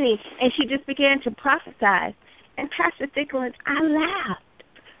many. And she just began to prophesy. And Pastor Thicklin, I laughed.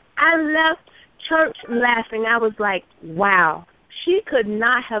 I left church laughing. I was like, wow, she could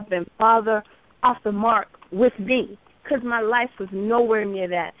not have been farther off the mark with me, because my life was nowhere near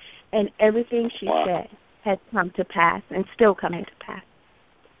that. And everything she said had come to pass and still coming to pass.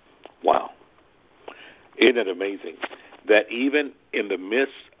 Wow. Isn't it amazing that even in the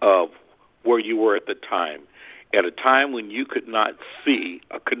midst of where you were at the time, at a time when you could not see,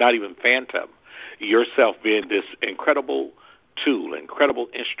 or could not even phantom yourself being this incredible tool, incredible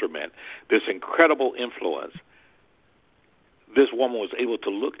instrument, this incredible influence, this woman was able to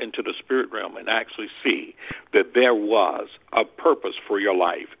look into the spirit realm and actually see that there was a purpose for your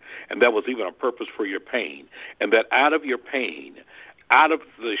life, and there was even a purpose for your pain, and that out of your pain, out of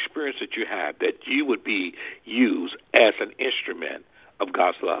the experience that you had, that you would be used as an instrument of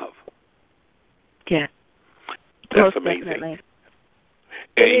God's love. Yeah. That's amazing. Definitely.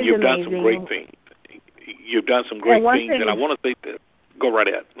 And you've done some great things. You've done some great things, and I want to say that. Go right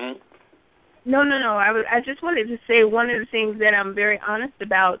ahead. No. I just wanted to say one of the things that I'm very honest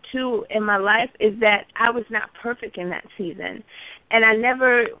about, too, in my life is that I was not perfect in that season. And I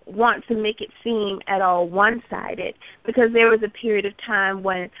never want to make it seem at all one-sided, because there was a period of time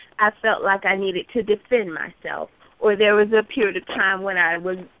when I felt like I needed to defend myself, or there was a period of time when I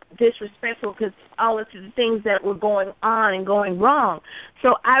was disrespectful because all of the things that were going on and going wrong.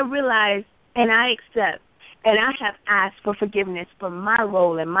 So I realized, and I accept, and I have asked for forgiveness for my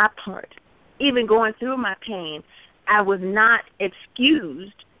role and my part. Even going through my pain, I was not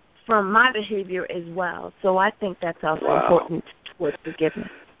excused from my behavior as well. So I think that's also important towards forgiveness.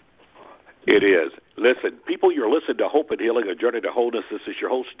 It is. Listen, people, you're listening to Hope and Healing, A Journey to Wholeness. This is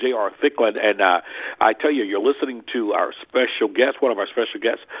your host, J.R. Thicklin, and I tell you, you're listening to our special guest, one of our special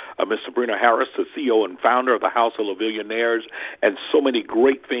guests, Ms. Sabrina Harris, the CEO and founder of the House of Millionaires, and so many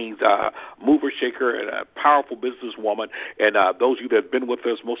great things, mover, shaker, and a powerful businesswoman. And those of you that have been with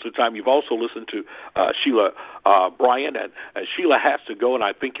us most of the time, you've also listened to Sheila Bryan, and Sheila has to go, and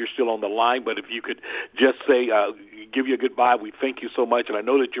I think you're still on the line, but if you could just say, give you a goodbye, we thank you so much, and I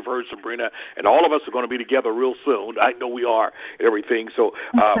know that you've heard Sabrina, and all of us are going to be together real soon. I know we are, and everything. So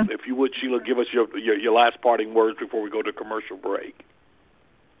if you would, Sheila, give us your last parting words before we go to commercial break.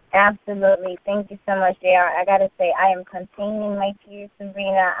 Absolutely. Thank you so much, JR. I got to say, I am containing my tears,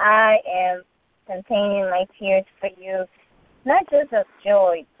 Sabrina. I am containing my tears for you, not just of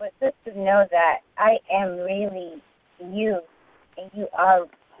joy, but just to know that I am really you, and you are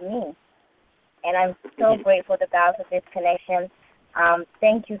me. And I'm so grateful to God for this connection.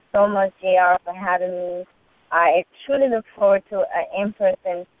 Thank you so much, JR, for having me. I truly look forward to an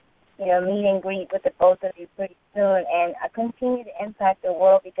in-person, meet and greet with the both of you pretty soon, and I continue to impact the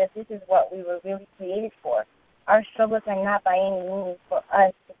world, because this is what we were really created for. Our struggles are not by any means for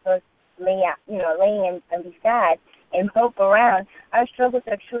us to first lay and be sad and hope around. Our struggles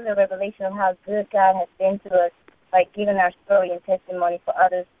are truly a revelation of how good God has been to us, like giving our story and testimony for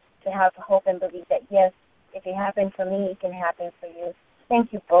others to have hope and believe that, yes, if it happened for me, it can happen for you.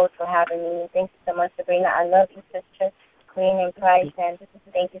 Thank you both for having me. Thank you so much, Sabrina. I love you, sister, Queen and Price, and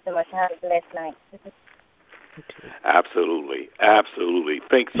thank you so much. Have a blessed night. Absolutely, absolutely.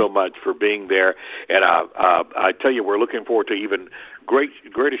 Thanks so much for being there. And I tell you, we're looking forward to even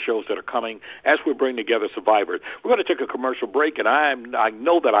greater shows that are coming as we bring together survivors. We're going to take a commercial break, and I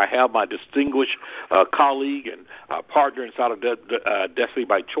know that I have my distinguished colleague and partner inside of Destiny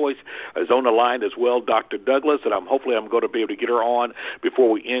by Choice is on the line as well, Dr. Douglas, and hopefully I'm going to be able to get her on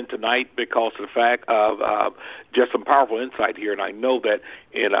before we end tonight because of the fact of just some powerful insight here. And I know that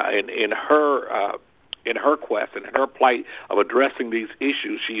in her quest and in her plight of addressing these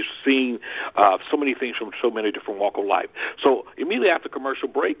issues, she's seen so many things from so many different walks of life. So immediately after commercial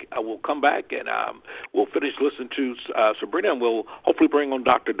break, we'll come back and we'll finish listening to Sabrina, and we'll hopefully bring on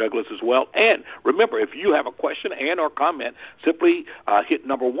Dr. Douglas as well. And remember, if you have a question and or comment, simply hit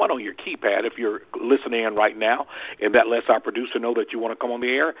number 1 on your keypad if you're listening in right now, and that lets our producer know that you want to come on the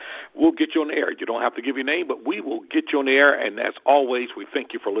air. We'll get you on the air. You don't have to give your name, but we will get you on the air. And as always, we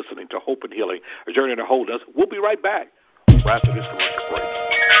thank you for listening to Hope and Healing, a journey to hold us. We'll be right back right after this commercial break.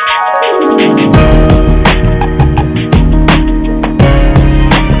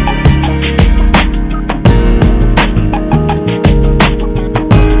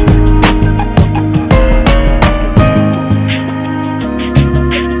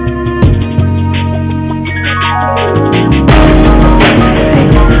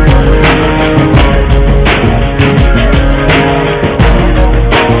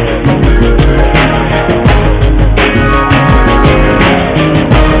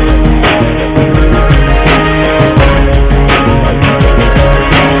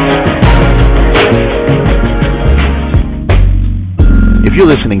 If you're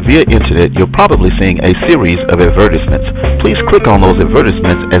listening via internet, you're probably seeing a series of advertisements. Please click on those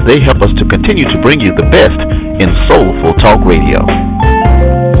advertisements as they help us to continue to bring you the best in soulful talk radio.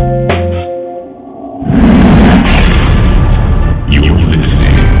 You're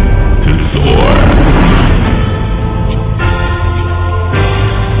listening to Soar.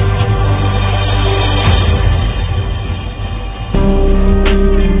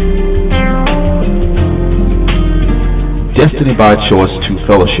 Destiny by Choice 2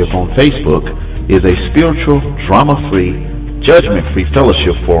 Fellowship on Facebook is a spiritual, drama-free, judgment-free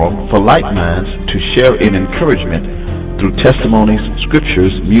fellowship forum for like minds to share in encouragement through testimonies, scriptures,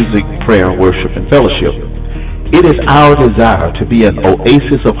 music, prayer, worship, and fellowship. It is our desire to be an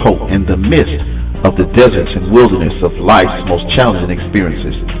oasis of hope in the midst of the deserts and wilderness of life's most challenging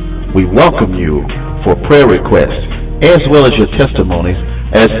experiences. We welcome you for prayer requests as well as your testimonies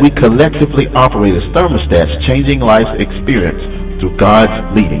as we collectively operate as thermostats, changing life's experience through God's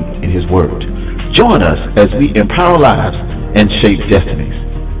leading in His Word. Join us as we empower lives and shape destinies.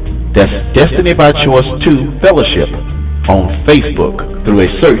 That's Destiny by Choice 2 Fellowship on Facebook. Through a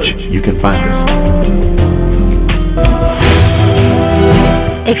search, you can find us.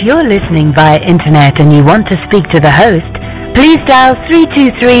 If you're listening via internet and you want to speak to the host, please dial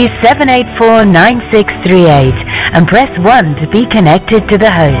 323-784-9638 and press 1 to be connected to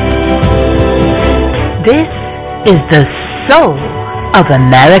the host. This is the Soul of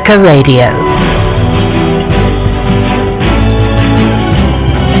America Radio.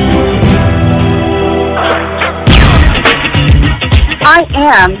 I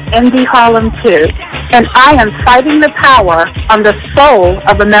am MD Harlem 2, and I am fighting the power on the Soul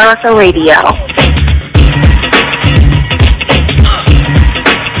of America Radio.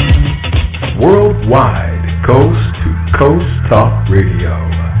 Worldwide, coast to coast talk radio.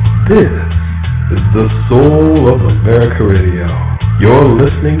 This is the Soul of America Radio. You're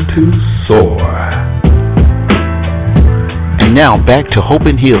listening to Soar. And now back to Hope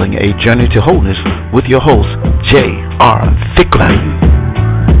and Healing, a journey to wholeness with your host, J.R. Thicklin.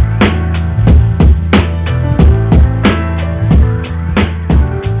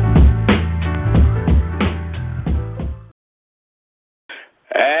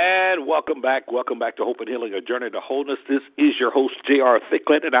 Welcome back to Hope and Healing, a journey to wholeness. This is your host, J.R.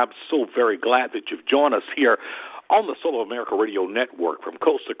 Thicklin, and I'm so very glad that you've joined us here on the Soul of America Radio Network from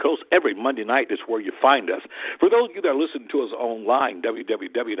coast to coast. Every Monday night is where you find us. For those of you that are listening to us online,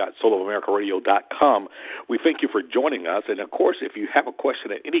 www.soulofamerica.radio.com, we thank you for joining us. And, of course, if you have a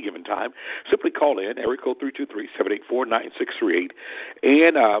question at any given time, simply call in, area code 323-784-9638,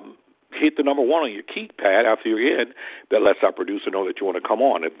 and hit the number 1 on your keypad after you're in. That lets our producer know that you want to come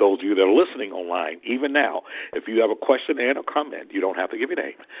on. If those of you that are listening online, even now, if you have a question and a comment, you don't have to give your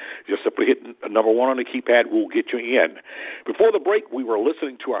name. Just simply hit number 1 on the keypad. We'll get you in. Before the break, we were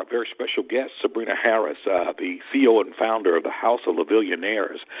listening to our very special guest, Sabrina Harris, the CEO and founder of the House of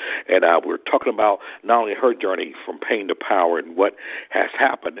Lavillionaires. And we're talking about not only her journey from pain to power and what has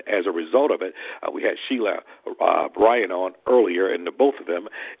happened as a result of it. We had Sheila Ryan on earlier, and both of them.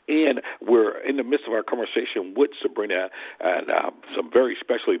 And we're in the midst of our conversation with Sabrina and some very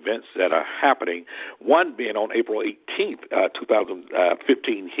special events that are happening, one being on April 18th,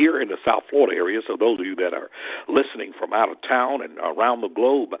 2015, here in the South Florida area. So those of you that are listening from out of town and around the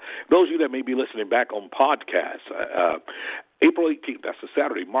globe, those of you that may be listening back on podcasts, April 18th, that's a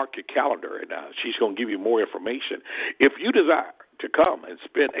Saturday, mark your calendar, and she's going to give you more information. If you desire to come and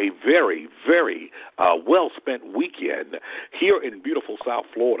spend a very, very well-spent weekend here in beautiful South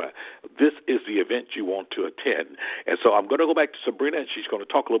Florida, this is the event you want to attend. And so I'm going to go back to Sabrina, and she's going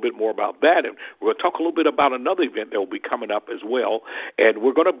to talk a little bit more about that. And we're going to talk a little bit about another event that will be coming up as well. And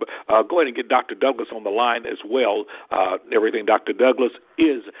we're going to go ahead and get Dr. Douglas on the line as well. Everything Dr. Douglas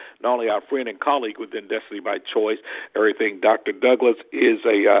is not only our friend and colleague within Destiny by Choice. Everything Dr. Douglas is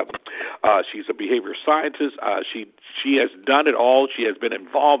she's a behavior scientist. She has done it all. She has been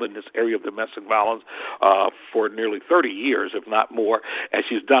involved in this area of domestic violence for nearly 30 years, if not more, and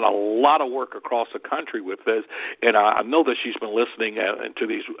she's done a lot of work across the country with this. And I know that she's been listening to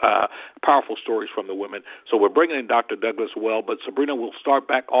these powerful stories from the women. So we're bringing in Dr. Douglas well, but Sabrina, we'll start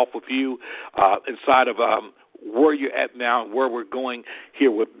back off with you inside of where you're at now and where we're going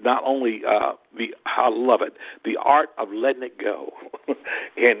here with not only I love it, the art of letting it go,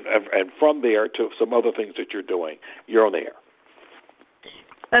 and from there to some other things that you're doing. You're on the air.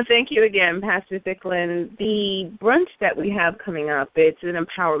 Thank you again, Pastor Thicklin. The brunch that we have coming up, it's an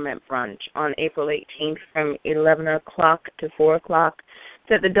empowerment brunch on April 18th from 11 o'clock to 4 o'clock.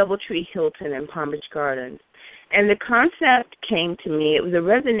 It's at the Doubletree Hilton in Palm Beach Gardens. And the concept came to me. It was a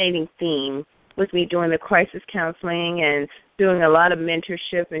resonating theme with me doing the crisis counseling and doing a lot of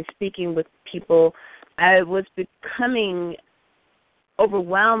mentorship and speaking with people. I was becoming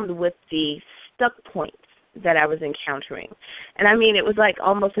overwhelmed with the stuck points that I was encountering. And I mean, it was like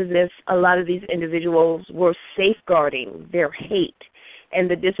almost as if a lot of these individuals were safeguarding their hate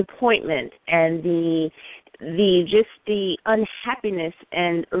and the disappointment and the unhappiness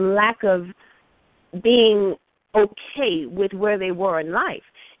and lack of being okay with where they were in life.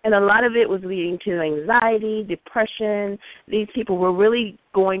 And a lot of it was leading to anxiety, depression. These people were really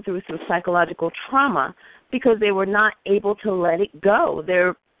going through some psychological trauma because they were not able to let it go.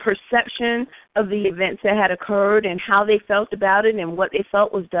 Their perception of the events that had occurred and how they felt about it and what they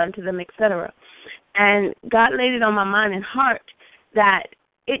felt was done to them, etc. And God laid it on my mind and heart that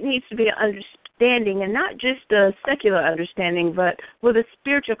it needs to be an understanding, and not just a secular understanding, but with a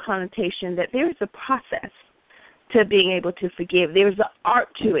spiritual connotation, that there is a process to being able to forgive. There's an art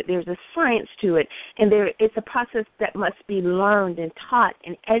to it. There's a science to it. And it's a process that must be learned and taught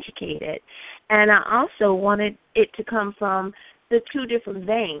and educated. And I also wanted it to come from the two different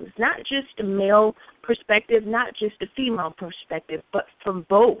veins, not just a male perspective, not just a female perspective, but from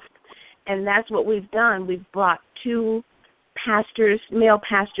both. And that's what we've done. We've brought two pastors, male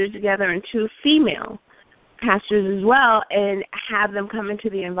pastors together, and two female pastors as well, and have them come into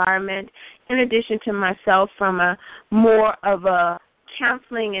the environment, in addition to myself, from a more of a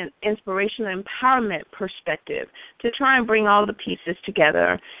counseling and inspirational empowerment perspective, to try and bring all the pieces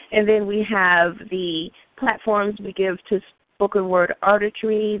together. And then we have the platforms we give to spoken word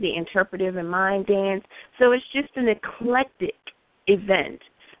artistry, the interpretive and mind dance. So it's just an eclectic event,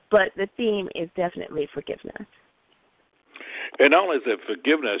 but the theme is definitely forgiveness. And not only is it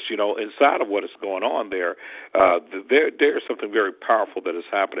forgiveness, inside of what is going on there's something very powerful that is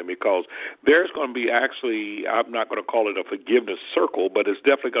happening, because there's going to be actually, I'm not going to call it a forgiveness circle, but it's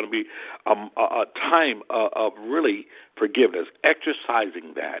definitely going to be a time of really forgiveness,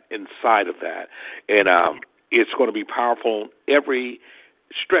 exercising that inside of that. And it's going to be powerful on every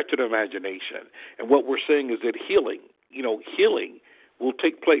stretch of the imagination. And what we're seeing is that healing will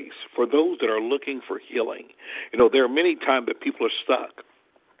take place for those that are looking for healing. There are many times that people are stuck.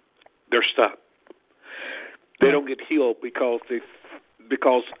 They're stuck. They don't get healed because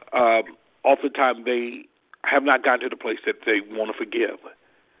oftentimes they have not gotten to the place that they want to forgive.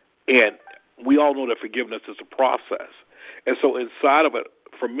 And we all know that forgiveness is a process. And so inside of it,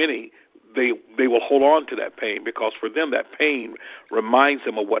 for many, they will hold on to that pain, because for them that pain reminds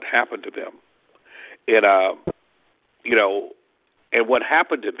them of what happened to them. And, and what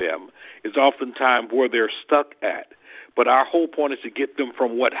happened to them is oftentimes where they're stuck at. But our whole point is to get them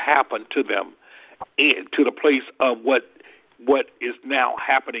from what happened to them to the place of what is now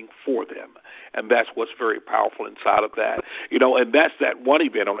happening for them. And that's what's very powerful inside of that. And that's that one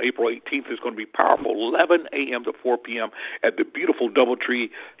event on April 18th is going to be powerful, 11 a.m. to 4 p.m. at the beautiful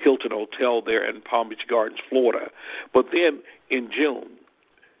Doubletree Hilton Hotel there in Palm Beach Gardens, Florida. But then in June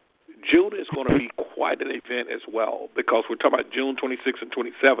is going to be quite an event as well, because we're talking about June 26th and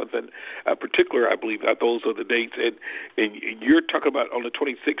 27th, and particular, I believe that those are the dates. And you're talking about on the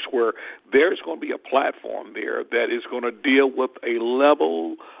 26th, where there's going to be a platform there that is going to deal with a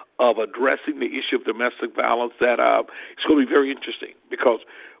level of addressing the issue of domestic violence that it's going to be very interesting, because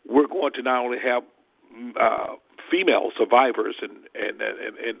we're going to not only have female survivors and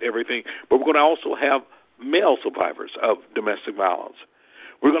everything, but we're going to also have male survivors of domestic violence.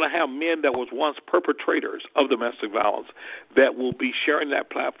 We're going to have men that was once perpetrators of domestic violence that will be sharing that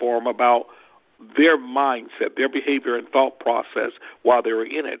platform about their mindset, their behavior and thought process while they were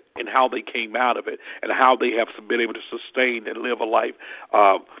in it, and how they came out of it, and how they have been able to sustain and live a life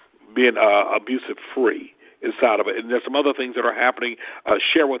being abusive-free inside of it. And there's some other things that are happening.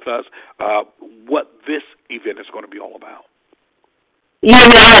 Share with us what this event is going to be all about.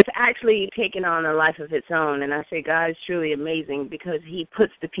 It's actually taken on a life of its own, and I say God is truly amazing, because he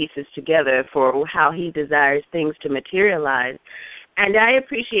puts the pieces together for how he desires things to materialize. And I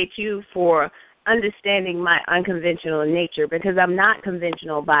appreciate you for understanding my unconventional nature, because I'm not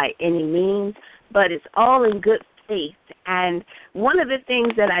conventional by any means, but it's all in good faith. And one of the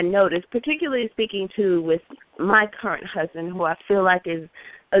things that I noticed, particularly speaking to with my current husband, who I feel like is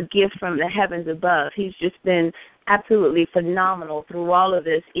a gift from the heavens above, he's just been absolutely phenomenal through all of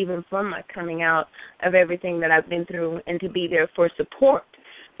this, even from my coming out of everything that I've been through, and to be there for support.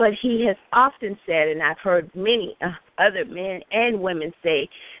 But he has often said, and I've heard many other men and women say,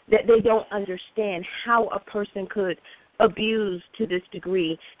 that they don't understand how a person could abuse to this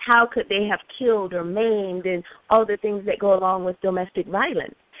degree. How could they have killed or maimed, and all the things that go along with domestic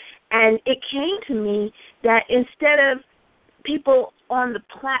violence? And it came to me that instead of people on the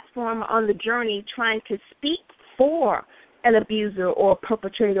platform, on the journey, trying to speak for an abuser or a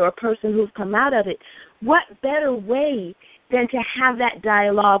perpetrator or a person who's come out of it, what better way than to have that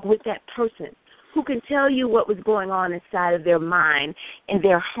dialogue with that person who can tell you what was going on inside of their mind and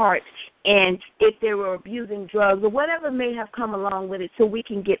their heart, and if they were abusing drugs or whatever may have come along with it, so we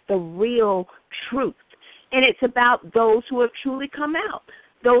can get the real truth. And it's about those who have truly come out,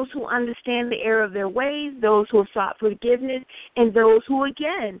 those who understand the error of their ways, those who have sought forgiveness, and those who,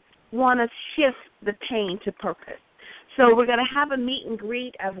 again, want to shift the pain to purpose. So we're going to have a meet and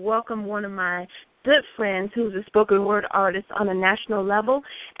greet. I've welcomed one of my good friends who's a spoken word artist on a national level,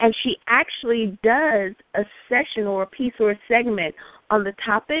 and she actually does a session or a piece or a segment on the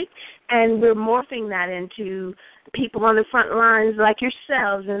topic, and we're morphing that into people on the front lines like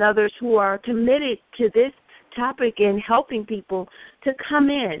yourselves and others who are committed to this topic and helping people to come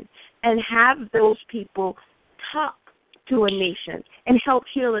in and have those people talk to a nation and help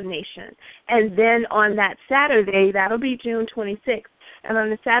heal a nation. And then on that Saturday, that'll be June 26th, and on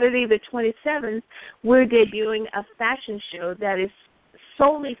the Saturday the 27th, we're debuting a fashion show that is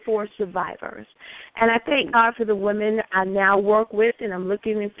solely for survivors. And I thank God for the women I now work with, and I'm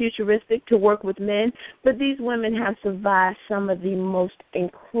looking in futuristic to work with men, but these women have survived some of the most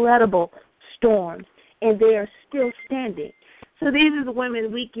incredible storms, and they are still standing. So these are the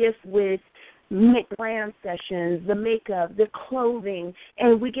women we gift with glam sessions, the makeup, the clothing,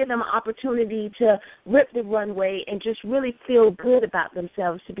 and we give them an opportunity to rip the runway and just really feel good about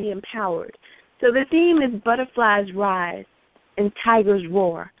themselves, to be empowered. So the theme is Butterflies Rise and Tigers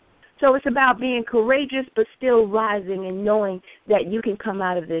Roar. So it's about being courageous but still rising and knowing that you can come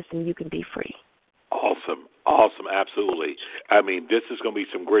out of this and you can be free. Awesome, absolutely. I mean, this is going to be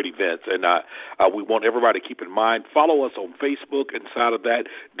some great events, and we want everybody to keep in mind, follow us on Facebook. Inside of that,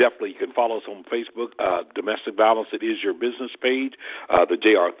 definitely you can follow us on Facebook, Domestic Violence, It Is Your Business page, the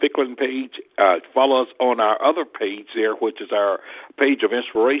J.R. Thicklin page. Follow us on our other page there, which is our page of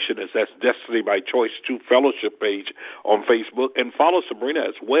inspiration, that's Destiny by Choice 2 Fellowship page on Facebook, and follow Sabrina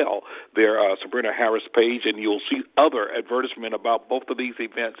as well, their Sabrina Harris page, and you'll see other advertisement about both of these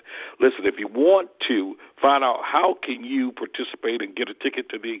events. Listen, if you want to find out how can you participate and get a ticket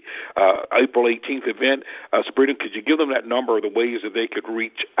to the April 18th event, Sabrina, could you give them that number of the ways that they could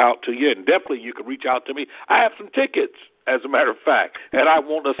reach out to you? And definitely you could reach out to me. I have some tickets, as a matter of fact, and I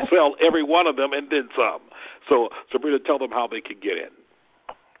want to sell every one of them and then some. So, Sabrina, tell them how they can get in.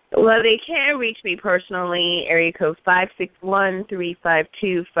 Well, they can reach me personally, area code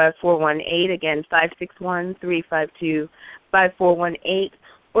 561-352-5418. Again, 561-352-5418.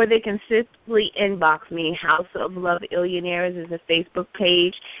 or they can simply inbox me. House of Love Illionaires is a Facebook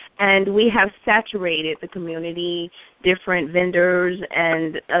page, and we have saturated the community, different vendors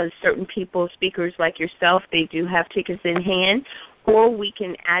and certain people, speakers like yourself. They do have tickets in hand, or we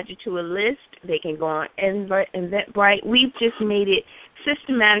can add you to a list. They can go on Eventbrite. We've just made it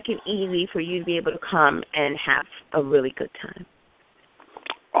systematic and easy for you to be able to come and have a really good time.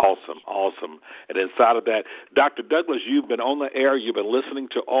 Awesome, awesome. And inside of that, Dr. Douglas, you've been on the air. You've been listening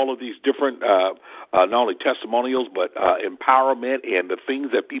to all of these different, not only testimonials, but empowerment and the things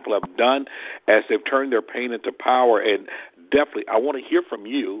that people have done as they've turned their pain into power. And definitely, I want to hear from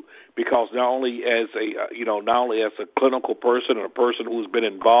you, because not only as a clinical person and a person who's been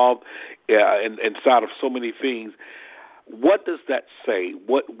involved inside of so many things, what does that say?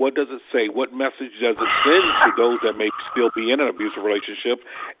 What does it say? What message does it send to those that may still be in an abusive relationship,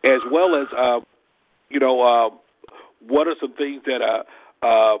 as well as, what are some things that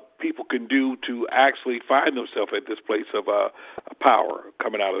people can do to actually find themselves at this place of power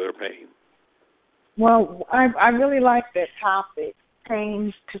coming out of their pain? Well, I really like that topic,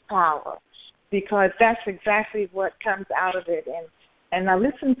 pain to power, because that's exactly what comes out of it. And I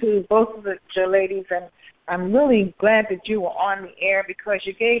listened to both of the ladies, and I'm really glad that you were on the air, because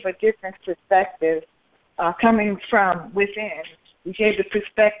you gave a different perspective coming from within. You gave the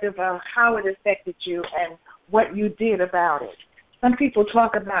perspective of how it affected you and what you did about it. Some people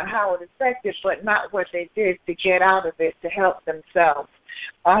talk about how it affected, but not what they did to get out of it, to help themselves.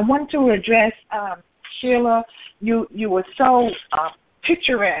 I want to address, Sheila, you were so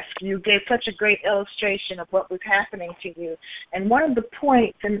picturesque. You gave such a great illustration of what was happening to you. And one of the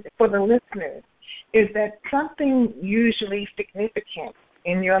points for the listeners is that something usually significant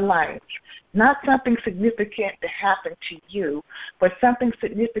in your life, not something significant that happened to you, but something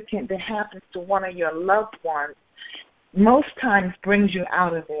significant that happens to one of your loved ones, most times brings you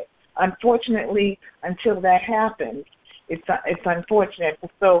out of it. Unfortunately, until that happens, it's unfortunate.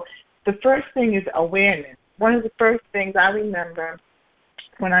 So the first thing is awareness. One of the first things I remember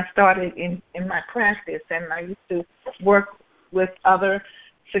when I started in my practice, and I used to work with other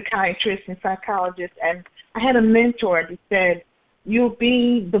psychiatrists and psychologists, and I had a mentor that said, you'll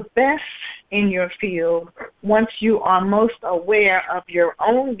be the best in your field once you are most aware of your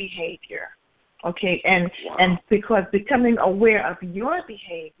own behavior, okay? And because becoming aware of your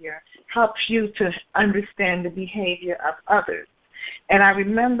behavior helps you to understand the behavior of others. And I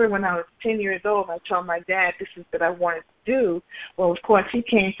remember when I was 10 years old, I told my dad this is what I wanted to do. Well, of course, he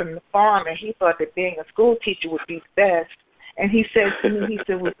came from the farm, and he thought that being a school teacher would be best. And he said to me,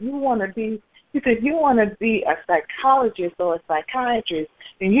 well, you want to be a psychologist or a psychiatrist,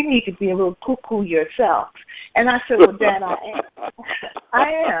 then you need to be a little cuckoo yourself. And I said, well, Dad, I am. I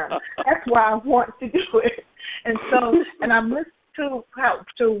am. That's why I want to do it. And so, and I'm listening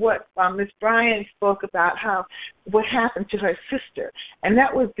to what Miss Bryan spoke about, what happened to her sister. And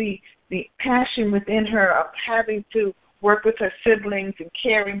that was the passion within her of having to work with her siblings and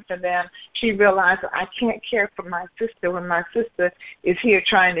caring for them. She realized that I can't care for my sister when my sister is here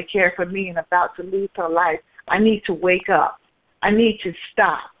trying to care for me and about to lose her life. I need to wake up. I need to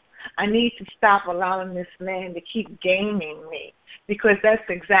stop. I need to stop allowing this man to keep gaming me, because that's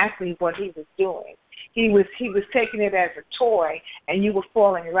exactly what he was doing. He was taking it as a toy, and you were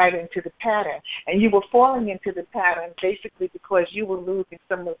falling right into the pattern. And you were falling into the pattern basically because you were losing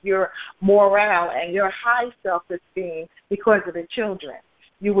some of your morale and your high self-esteem because of the children.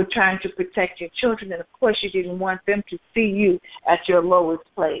 You were trying to protect your children, and of course you didn't want them to see you at your lowest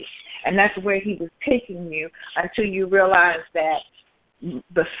place. And that's where he was taking you until you realized that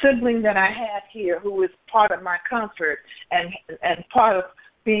the sibling that I had here, who was part of my comfort and part of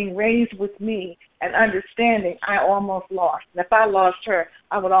being raised with me and understanding, I almost lost. And if I lost her,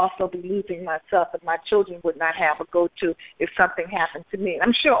 I would also be losing myself, and my children would not have a go-to if something happened to me.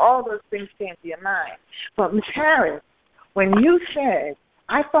 I'm sure all those things came to your mind. But, Ms. Harris, when you said,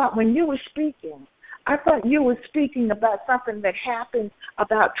 I thought you were speaking about something that happened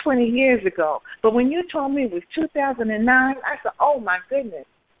about 20 years ago. But when you told me it was 2009, I said, oh, my goodness,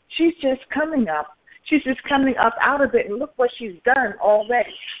 she's just coming up. She's just coming up out of it, and look what she's done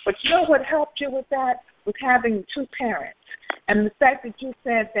already. But you know what helped you with that? Was having two parents. And the fact that you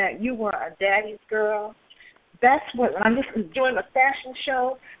said that you were a daddy's girl, that's what, I'm just doing a fashion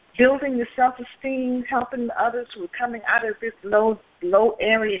show, building the self-esteem, helping others who are coming out of this low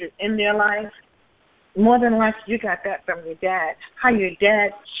area in their life. More than likely, you got that from your dad, how your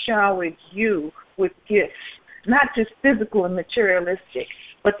dad showered you with gifts, not just physical and materialistic,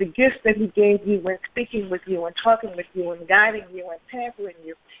 But the gifts that he gave you when speaking with you and talking with you and guiding you and pampering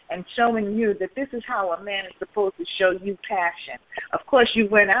you and showing you that this is how a man is supposed to show you passion. Of course, you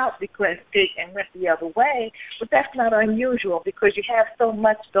went out because and went the other way, but that's not unusual because you have so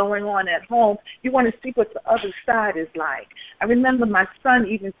much going on at home. You want to see what the other side is like. I remember my son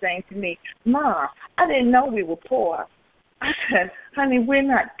even saying to me, "Mom, I didn't know we were poor." I said, "Honey, we're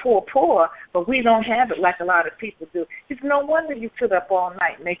not poor, but we don't have it like a lot of people do." He said, "No wonder you sit up all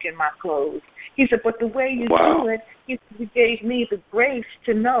night making my clothes." He said, "But the way you do it, you gave me the grace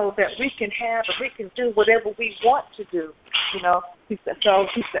to know that we can have and we can do whatever we want to do." You know, he said. So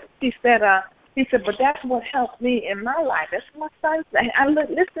he said, "But that's what helped me in my life." That's what my son said. I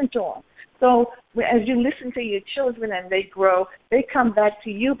listened to him. So as you listen to your children and they grow, they come back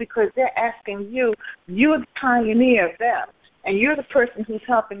to you because they're asking you. You're the pioneer of them, and you're the person who's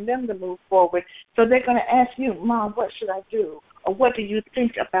helping them to move forward. So they're going to ask you, "Mom, what should I do? Or what do you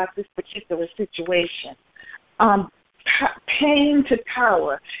think about this particular situation?" Pain to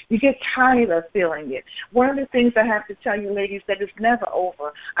power. You get tired of feeling it. One of the things I have to tell you, ladies, that it's never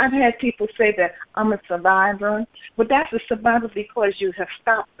over. I've had people say that I'm a survivor, but that's a survivor because you have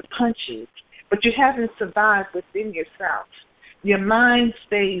stopped the punches, but you haven't survived within yourself. Your mind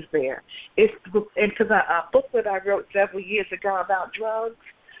stays there. Because a book that I wrote several years ago about drugs,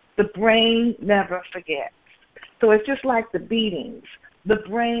 the brain never forgets. So it's just like the beatings. The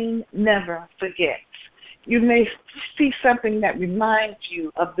brain never forgets. You may see something that reminds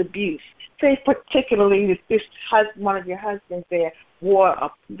you of the abuse. Say particularly if this one of your husbands there wore a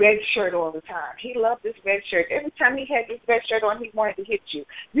red shirt all the time. He loved this red shirt. Every time he had this red shirt on, he wanted to hit you.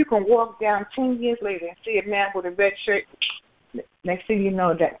 You can walk down 10 years later and see a man with a red shirt. Next thing you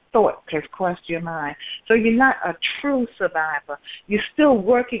know, that thought has crossed your mind. So you're not a true survivor. You're still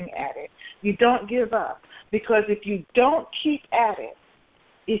working at it. You don't give up. Because if you don't keep at it,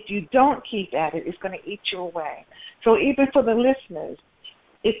 it's going to eat you away. So even for the listeners,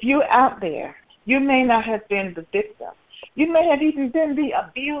 if you're out there, you may not have been the victim. You may have even been the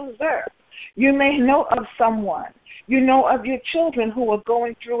abuser. You may know of someone. You know of your children who are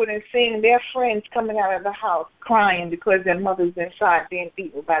going through it and seeing their friends coming out of the house crying because their mother's inside being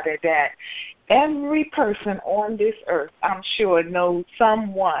beaten by their dad. Every person on this earth, I'm sure, knows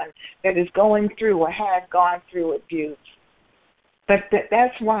someone that is going through or has gone through abuse. But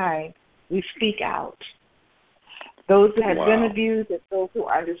that's why we speak out. Those who have been abused and those who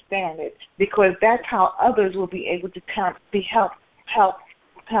understand it, because that's how others will be able to be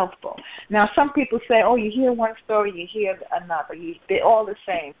helpful. Now, some people say, "Oh, you hear one story, you hear another. They're all the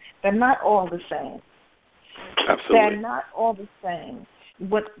same." They're not all the same. Absolutely. They're not all the same.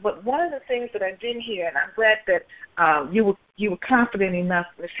 But one of the things that I didn't hear, and I'm glad that you were confident enough,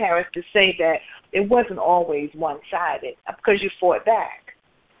 Ms. Harris, to say that it wasn't always one-sided because you fought back,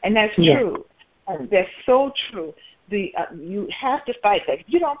 and that's true. And that's so true. You have to fight back. If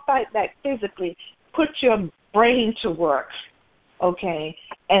you don't fight back physically, put your brain to work, okay,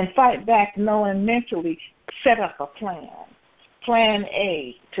 and fight back knowing mentally, set up a plan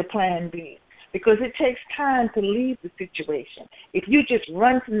A to plan B. Because it takes time to leave the situation. If you just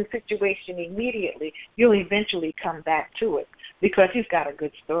run from the situation immediately, you'll eventually come back to it because he's got a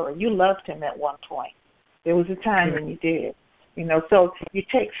good story. You loved him at one point. There was a time when you did. You know, so you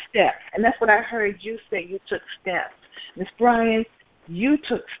take steps. And that's what I heard you say, you took steps. Ms. Bryant, you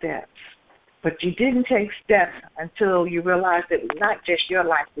took steps, but you didn't take steps until you realized that not just your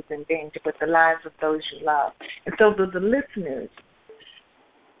life was in danger, but the lives of those you love. And so the listeners,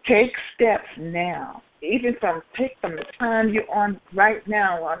 take steps now, even from the time you're on right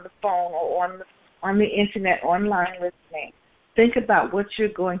now on the phone or on the internet, online listening. Think about what you're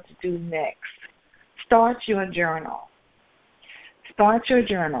going to do next. Start your journal.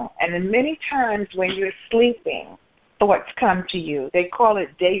 And then many times when you're sleeping, thoughts come to you. They call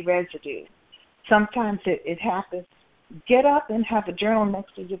it day residue. Sometimes it happens. Get up and have a journal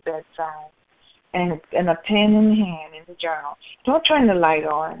next to your bedside. And a pen in hand in the journal. Don't turn the light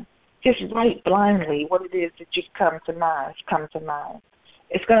on. Just write blindly what it is that you come to mind.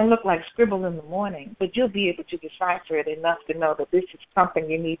 It's going to look like scribble in the morning, but you'll be able to decipher it enough to know that this is something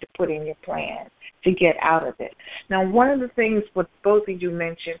you need to put in your plan to get out of it. Now, one of the things what both of you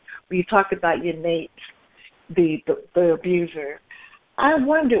mentioned, when you talked about your mates, the abuser, I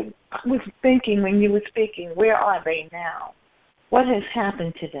was thinking when you were speaking, where are they now? What has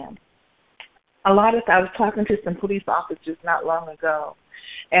happened to them? I was talking to some police officers not long ago,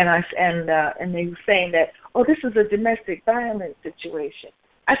 and they were saying that, oh, this is a domestic violence situation.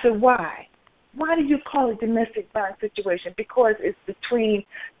 I said, why? Why do you call it domestic violence situation? Because it's between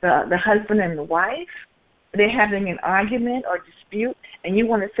the husband and the wife? They're having an argument or dispute and you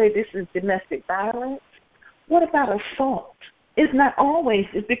want to say this is domestic violence, what about assault? It's not always.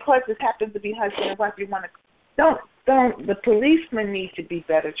 It's because it happens to be husband and wife. You want to don't. The policemen need to be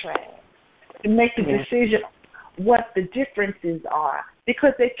better trained to make the decision what the differences are,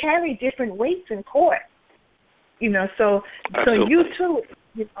 because they carry different weights in court. So you too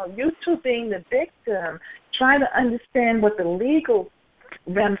being the victim, try to understand what the legal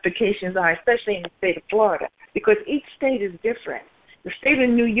ramifications are, especially in the state of Florida, because each state is different. The state of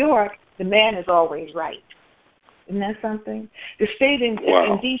New York, the man is always right. Isn't that something? The state in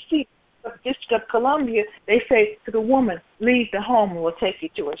D.C., the District of Columbia, they say to the woman, leave the home and we'll take you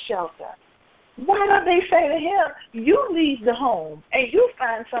to a shelter. Why don't they say to him, you leave the home and you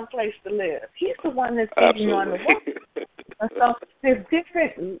find some place to live? He's the one that's giving you on the woman. So there's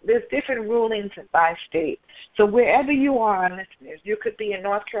different rulings by state. So wherever you are, listeners, you could be in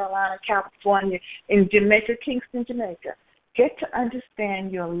North Carolina, California, in Jamaica, Kingston, Jamaica. Get to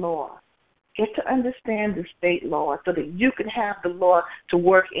understand your law. Get to understand the state law so that you can have the law to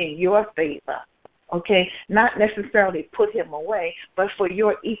work in your favor, okay? Not necessarily put him away, but for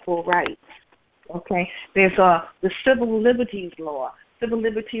your equal rights, okay? There's the civil liberties law, civil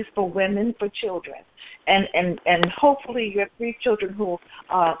liberties for women, for children. And hopefully you have 3 children who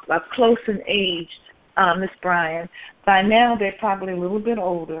are close in age, Miss Bryan. By now they're probably a little bit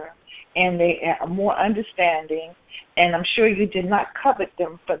older, and they are more understanding, and I'm sure you did not covet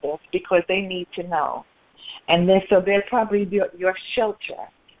them for this because they need to know. And so they're probably your shelter.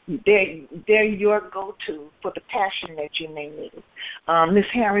 They're your go-to for the passion that you may need. Miss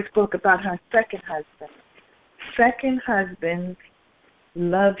Harris spoke about her second husband. Second husbands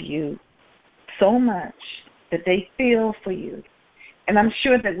love you so much that they feel for you. And I'm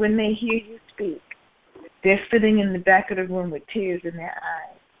sure that when they hear you speak, they're sitting in the back of the room with tears in their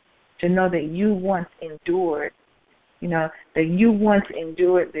eyes to know that you once endured, that you once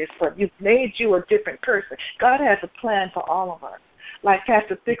endured this, but you've made you a different person. God has a plan for all of us. Like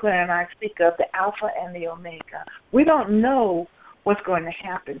Pastor Thicklin and I speak of the Alpha and the Omega. We don't know what's going to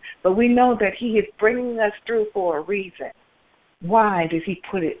happen, but we know that he is bringing us through for a reason. Why did he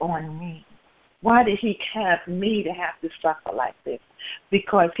put it on me? Why did he have me to have to suffer like this?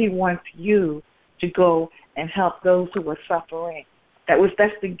 Because he wants you to go and help those who are suffering.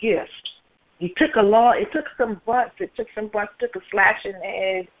 That's the gift. He took a law. It took some butts. Took a slash in the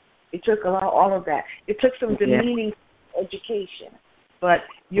head. It took all of that. It took some demeaning education. But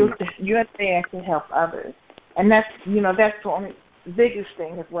you're there to help others, and that's the only biggest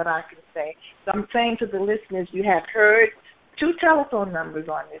thing is what I can say. So I'm saying to the listeners, you have heard 2 telephone numbers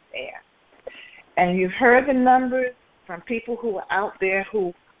on this air, and you've heard the numbers from people who are out there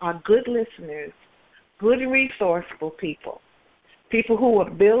who are good listeners, good and resourceful people who are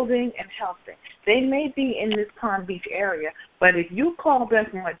building and helping. They may be in this Palm Beach area, but if you call them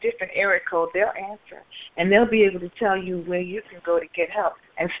from a different area code, they'll answer, and they'll be able to tell you where you can go to get help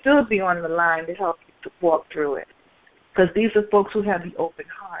and still be on the line to help you to walk through it. Because these are folks who have the open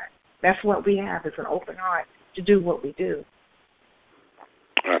heart. That's what we have, is an open heart to do what we do.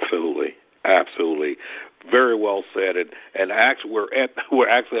 Absolutely. Very well said, and actually we're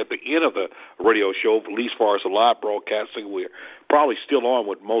actually at the end of the radio show, at least as far as the live broadcasting. We're probably still on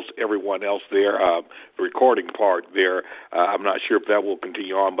with most everyone else there. The recording part there, I'm not sure if that will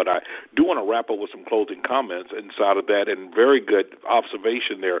continue on, but I do want to wrap up with some closing comments inside of that, and very good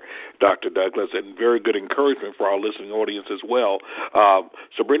observation there, Dr. Douglas, and very good encouragement for our listening audience as well.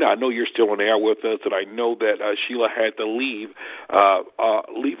 Sabrina, I know you're still on the air with us, and I know that Sheila had to leave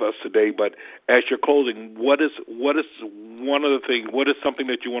us today, but as you're closing, what is one of the things? What is something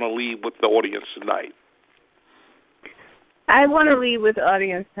that you want to leave with the audience tonight? I want to leave with the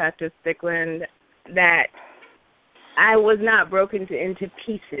audience, Pastor Thicklin, that I was not broken into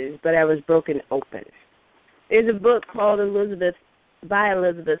pieces, but I was broken open. There's a book called by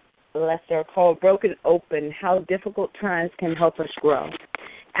Elizabeth Lester called Broken Open, How Difficult Times Can Help Us Grow.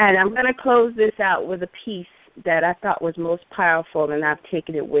 And I'm going to close this out with a piece that I thought was most powerful, and I've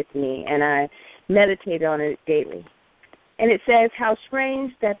taken it with me, and I meditate on it daily. And it says, how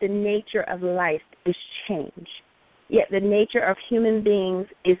strange that the nature of life is change, yet the nature of human beings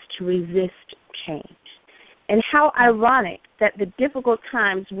is to resist change. And how ironic that the difficult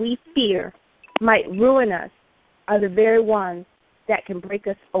times we fear might ruin us are the very ones that can break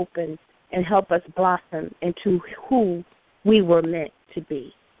us open and help us blossom into who we were meant to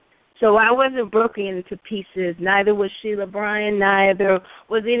be. So I wasn't broken into pieces. Neither was Sheila Bryan. Neither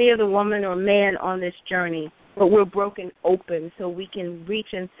was any other woman or man on this journey. But we're broken open so we can reach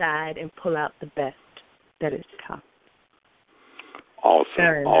inside and pull out the best that is to come.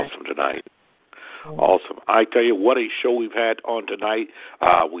 Awesome tonight. Awesome. I tell you, what a show we've had on tonight.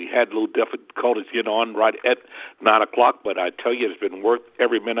 We had a little difficulties getting on right at 9 o'clock, but I tell you, it's been worth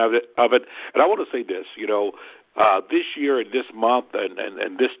every minute of it. And I want to say this, this year and this month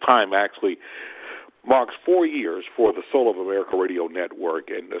and this time actually marks 4 years for the Soul of America Radio Network.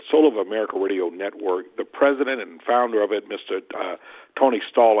 And the Soul of America Radio Network, the president and founder of it, Mr. Tony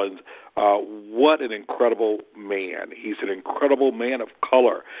Stallings, what an incredible man. He's an incredible man of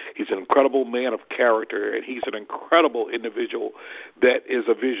color. He's an incredible man of character, and he's an incredible individual that is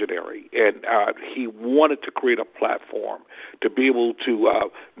a visionary. And he wanted to create a platform to be able to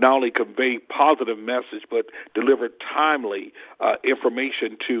not only convey positive message, but deliver timely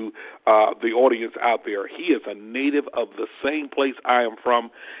information to the audience out there. He is a native of the same place I am from.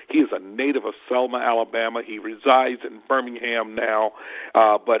 He is a native of Selma, Alabama. He resides in Birmingham now,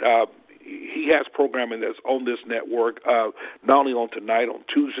 but he has programming that's on this network, not only on tonight, on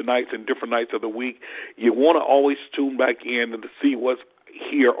Tuesday nights and different nights of the week. You want to always tune back in and to see what's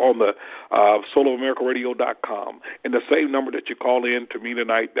here on the soulofAmericaRadio.com. And the same number that you call in to me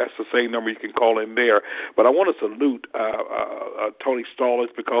tonight, that's the same number you can call in there. But I want to salute Tony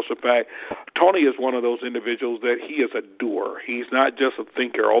Stallings because of the fact Tony is one of those individuals that he is a doer. He's not just a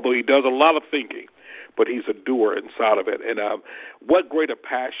thinker, although he does a lot of thinking, but he's a doer inside of it. And what greater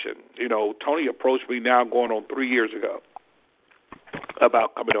passion. Tony approached me now going on 3 years ago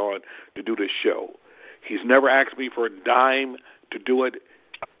about coming on to do this show. He's never asked me for a dime to do it.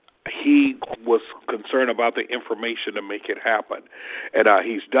 He was concerned about the information to make it happen. And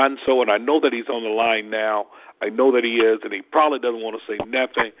he's done so, and I know that he's on the line now. I know that he is, and he probably doesn't want to say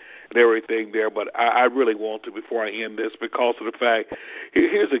nothing and everything there, but I really want to before I end this because of the fact,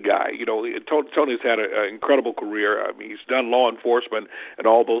 here's a guy, Tony's had an incredible career. I mean, he's done law enforcement and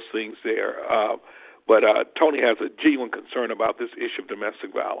all those things there. But Tony has a genuine concern about this issue of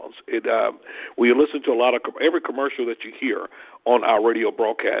domestic violence. We listen to every commercial that you hear on our radio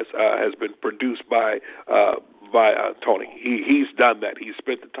broadcast has been produced by Tony. He's done that. He's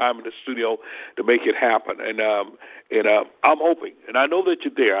spent the time in the studio to make it happen. And I'm hoping, and I know that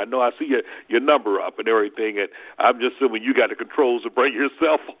you're there. I know I see your number up and everything, and I'm just assuming you got the controls to bring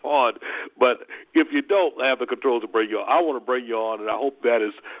yourself on. But if you don't have the controls to bring you on, I want to bring you on, and I hope that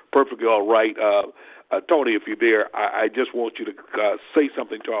is perfectly all right. Tony, if you're there, I just want you to say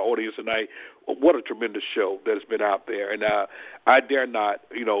something to our audience tonight. What a tremendous show that has been out there, and I dare not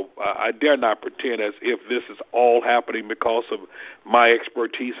pretend as if this is all happening because of my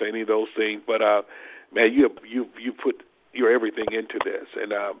expertise or any of those things. But man, you put your everything into this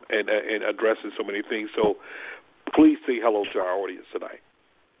and addressing so many things. So please say hello to our audience tonight.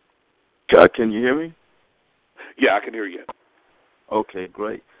 Can you hear me? Yeah, I can hear you. Okay,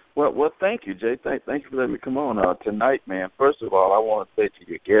 great. Well, thank you, Jay. Thank you for letting me come on tonight, man. First of all, I want to say to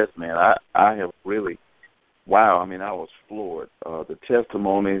your guest, man, I have really, wow. I mean, I was floored. The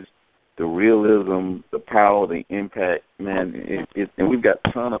testimonies, the realism, the power, the impact, man. And we've got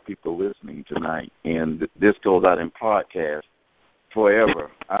a ton of people listening tonight, and this goes out in podcast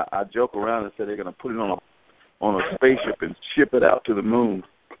forever. I joke around and say they're going to put it on a spaceship and ship it out to the moon,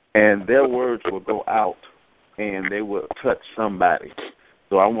 and their words will go out, and they will touch somebody.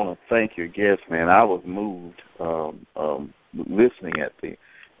 So I want to thank your guest, man. I was moved listening at the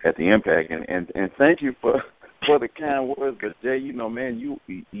impact, and thank you for the kind words. But Jay, man,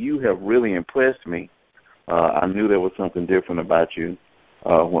 you have really impressed me. I knew there was something different about you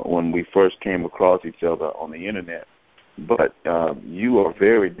when we first came across each other on the internet. But you are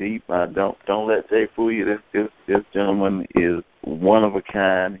very deep. Don't let Jay fool you. This gentleman is one of a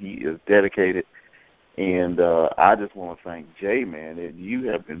kind. He is dedicated. And I just want to thank Jay, man. You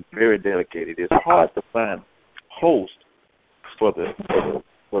have been very dedicated. It's hard to find hosts for the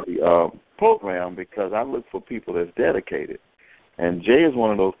program because I look for people that's dedicated, and Jay is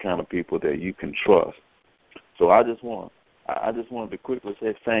one of those kind of people that you can trust. So I just wanted to quickly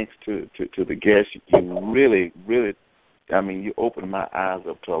say thanks to the guest. You really, really, I mean, you opened my eyes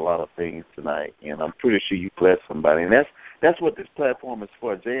up to a lot of things tonight, and I'm pretty sure you blessed somebody. And that's what this platform is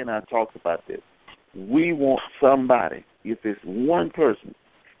for. Jay and I talked about this. We want somebody, if it's one person,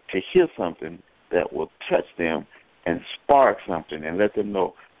 to hear something that will touch them and spark something and let them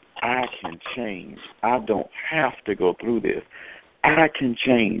know, I can change. I don't have to go through this. I can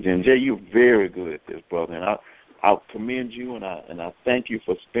change. And Jay, you're very good at this, brother. And I commend you, and I thank you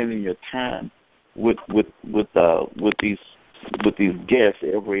for spending your time with these guests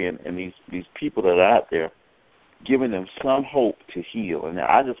and these people that are out there, giving them some hope to heal. And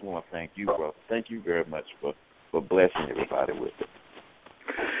I just want to thank you, brother. Thank you very much for blessing everybody with it.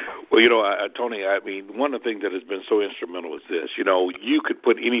 Well, Well, Tony, I mean, one of the things that has been so instrumental is this. You could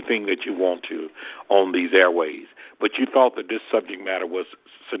put anything that you want to on these airways, but you thought that this subject matter was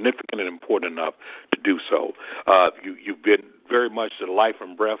significant and important enough to do so. You've been very much the life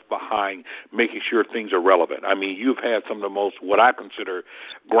and breath behind making sure things are relevant. I mean, you've had some of the most, what I consider,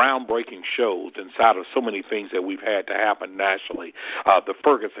 groundbreaking shows inside of so many things that we've had to happen nationally. The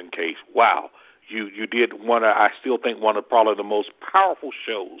Ferguson case, wow. You did I still think one of probably the most powerful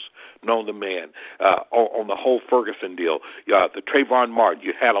shows known to man on the whole Ferguson deal. The Trayvon Martin,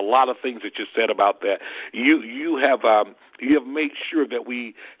 you had a lot of things that you said about that. You have made sure that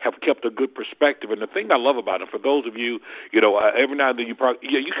we have kept a good perspective. And the thing I love about it, for those of you, every now and then you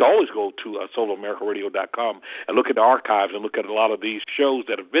can always go to soloamericaradio.com and look at the archives and look at a lot of these shows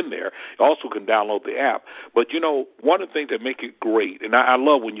that have been there. You also can download the app. But, one of the things that make it great, and I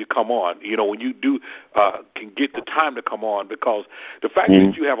love when you come on, when you do can get the time to come on, because the fact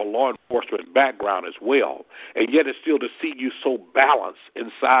that you have a law enforcement background as well, and yet it's still to see you so balanced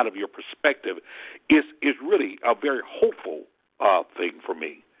inside of your perspective is really a very hopeful thing for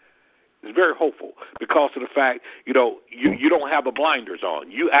me. It's very hopeful because of the fact, you don't have the blinders on.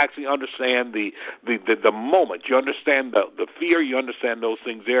 You actually understand the moment. You understand the fear. You understand those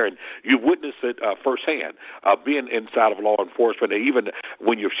things there, and you witnessed it firsthand, being inside of law enforcement, and even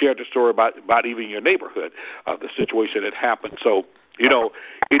when you've shared the story about even your neighborhood, the situation that happened. So,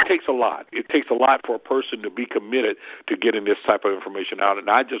 it takes a lot. It takes a lot for a person to be committed to getting this type of information out. And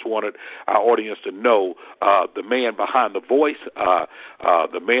I just wanted our audience to know the man behind the voice,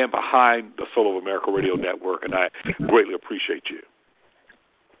 the man behind the Soul of America Radio Network, and I greatly appreciate you.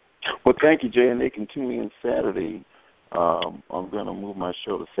 Well, thank you, Jay, and they can tune in Saturday. I'm going to move my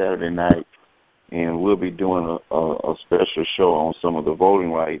show to Saturday night, and we'll be doing a special show on some of the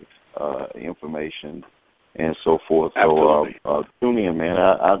voting rights information and so forth. Absolutely. So tune in, man.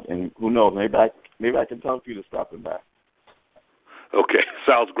 And who knows? Maybe I can talk to you to stopping by. Okay,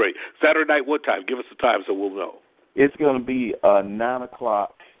 sounds great. Saturday night, what time? Give us the time so we'll know. It's going to be 9:00,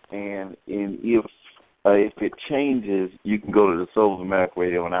 and if it changes, you can go to the Soul of America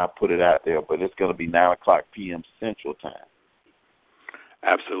Radio, and I'll put it out there. But it's going to be 9:00 p.m. Central Time.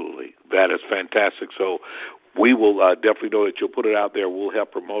 Absolutely, that is fantastic. So we will definitely know that you'll put it out there. We'll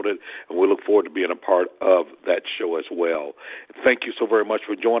help promote it, and we look forward to being a part of that show as well. Thank you so very much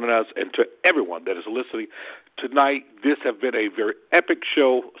for joining us, and to everyone that is listening tonight. This has been a very epic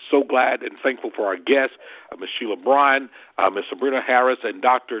show. So glad and thankful for our guests, Ms. Sheila Bryan, Ms. Sabrina Harris, and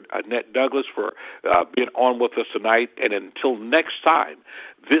Dr. Annette Douglas for being on with us tonight. And until next time,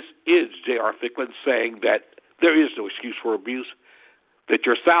 this is J.R. Thicklin saying that there is no excuse for abuse, that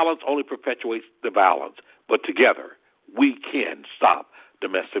your silence only perpetuates the violence. But together, we can stop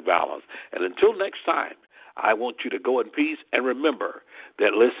domestic violence. And until next time, I want you to go in peace and remember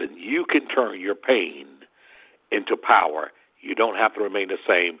that, listen, you can turn your pain into power. You don't have to remain the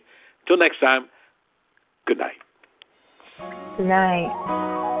same. Till next time, good night. Good night.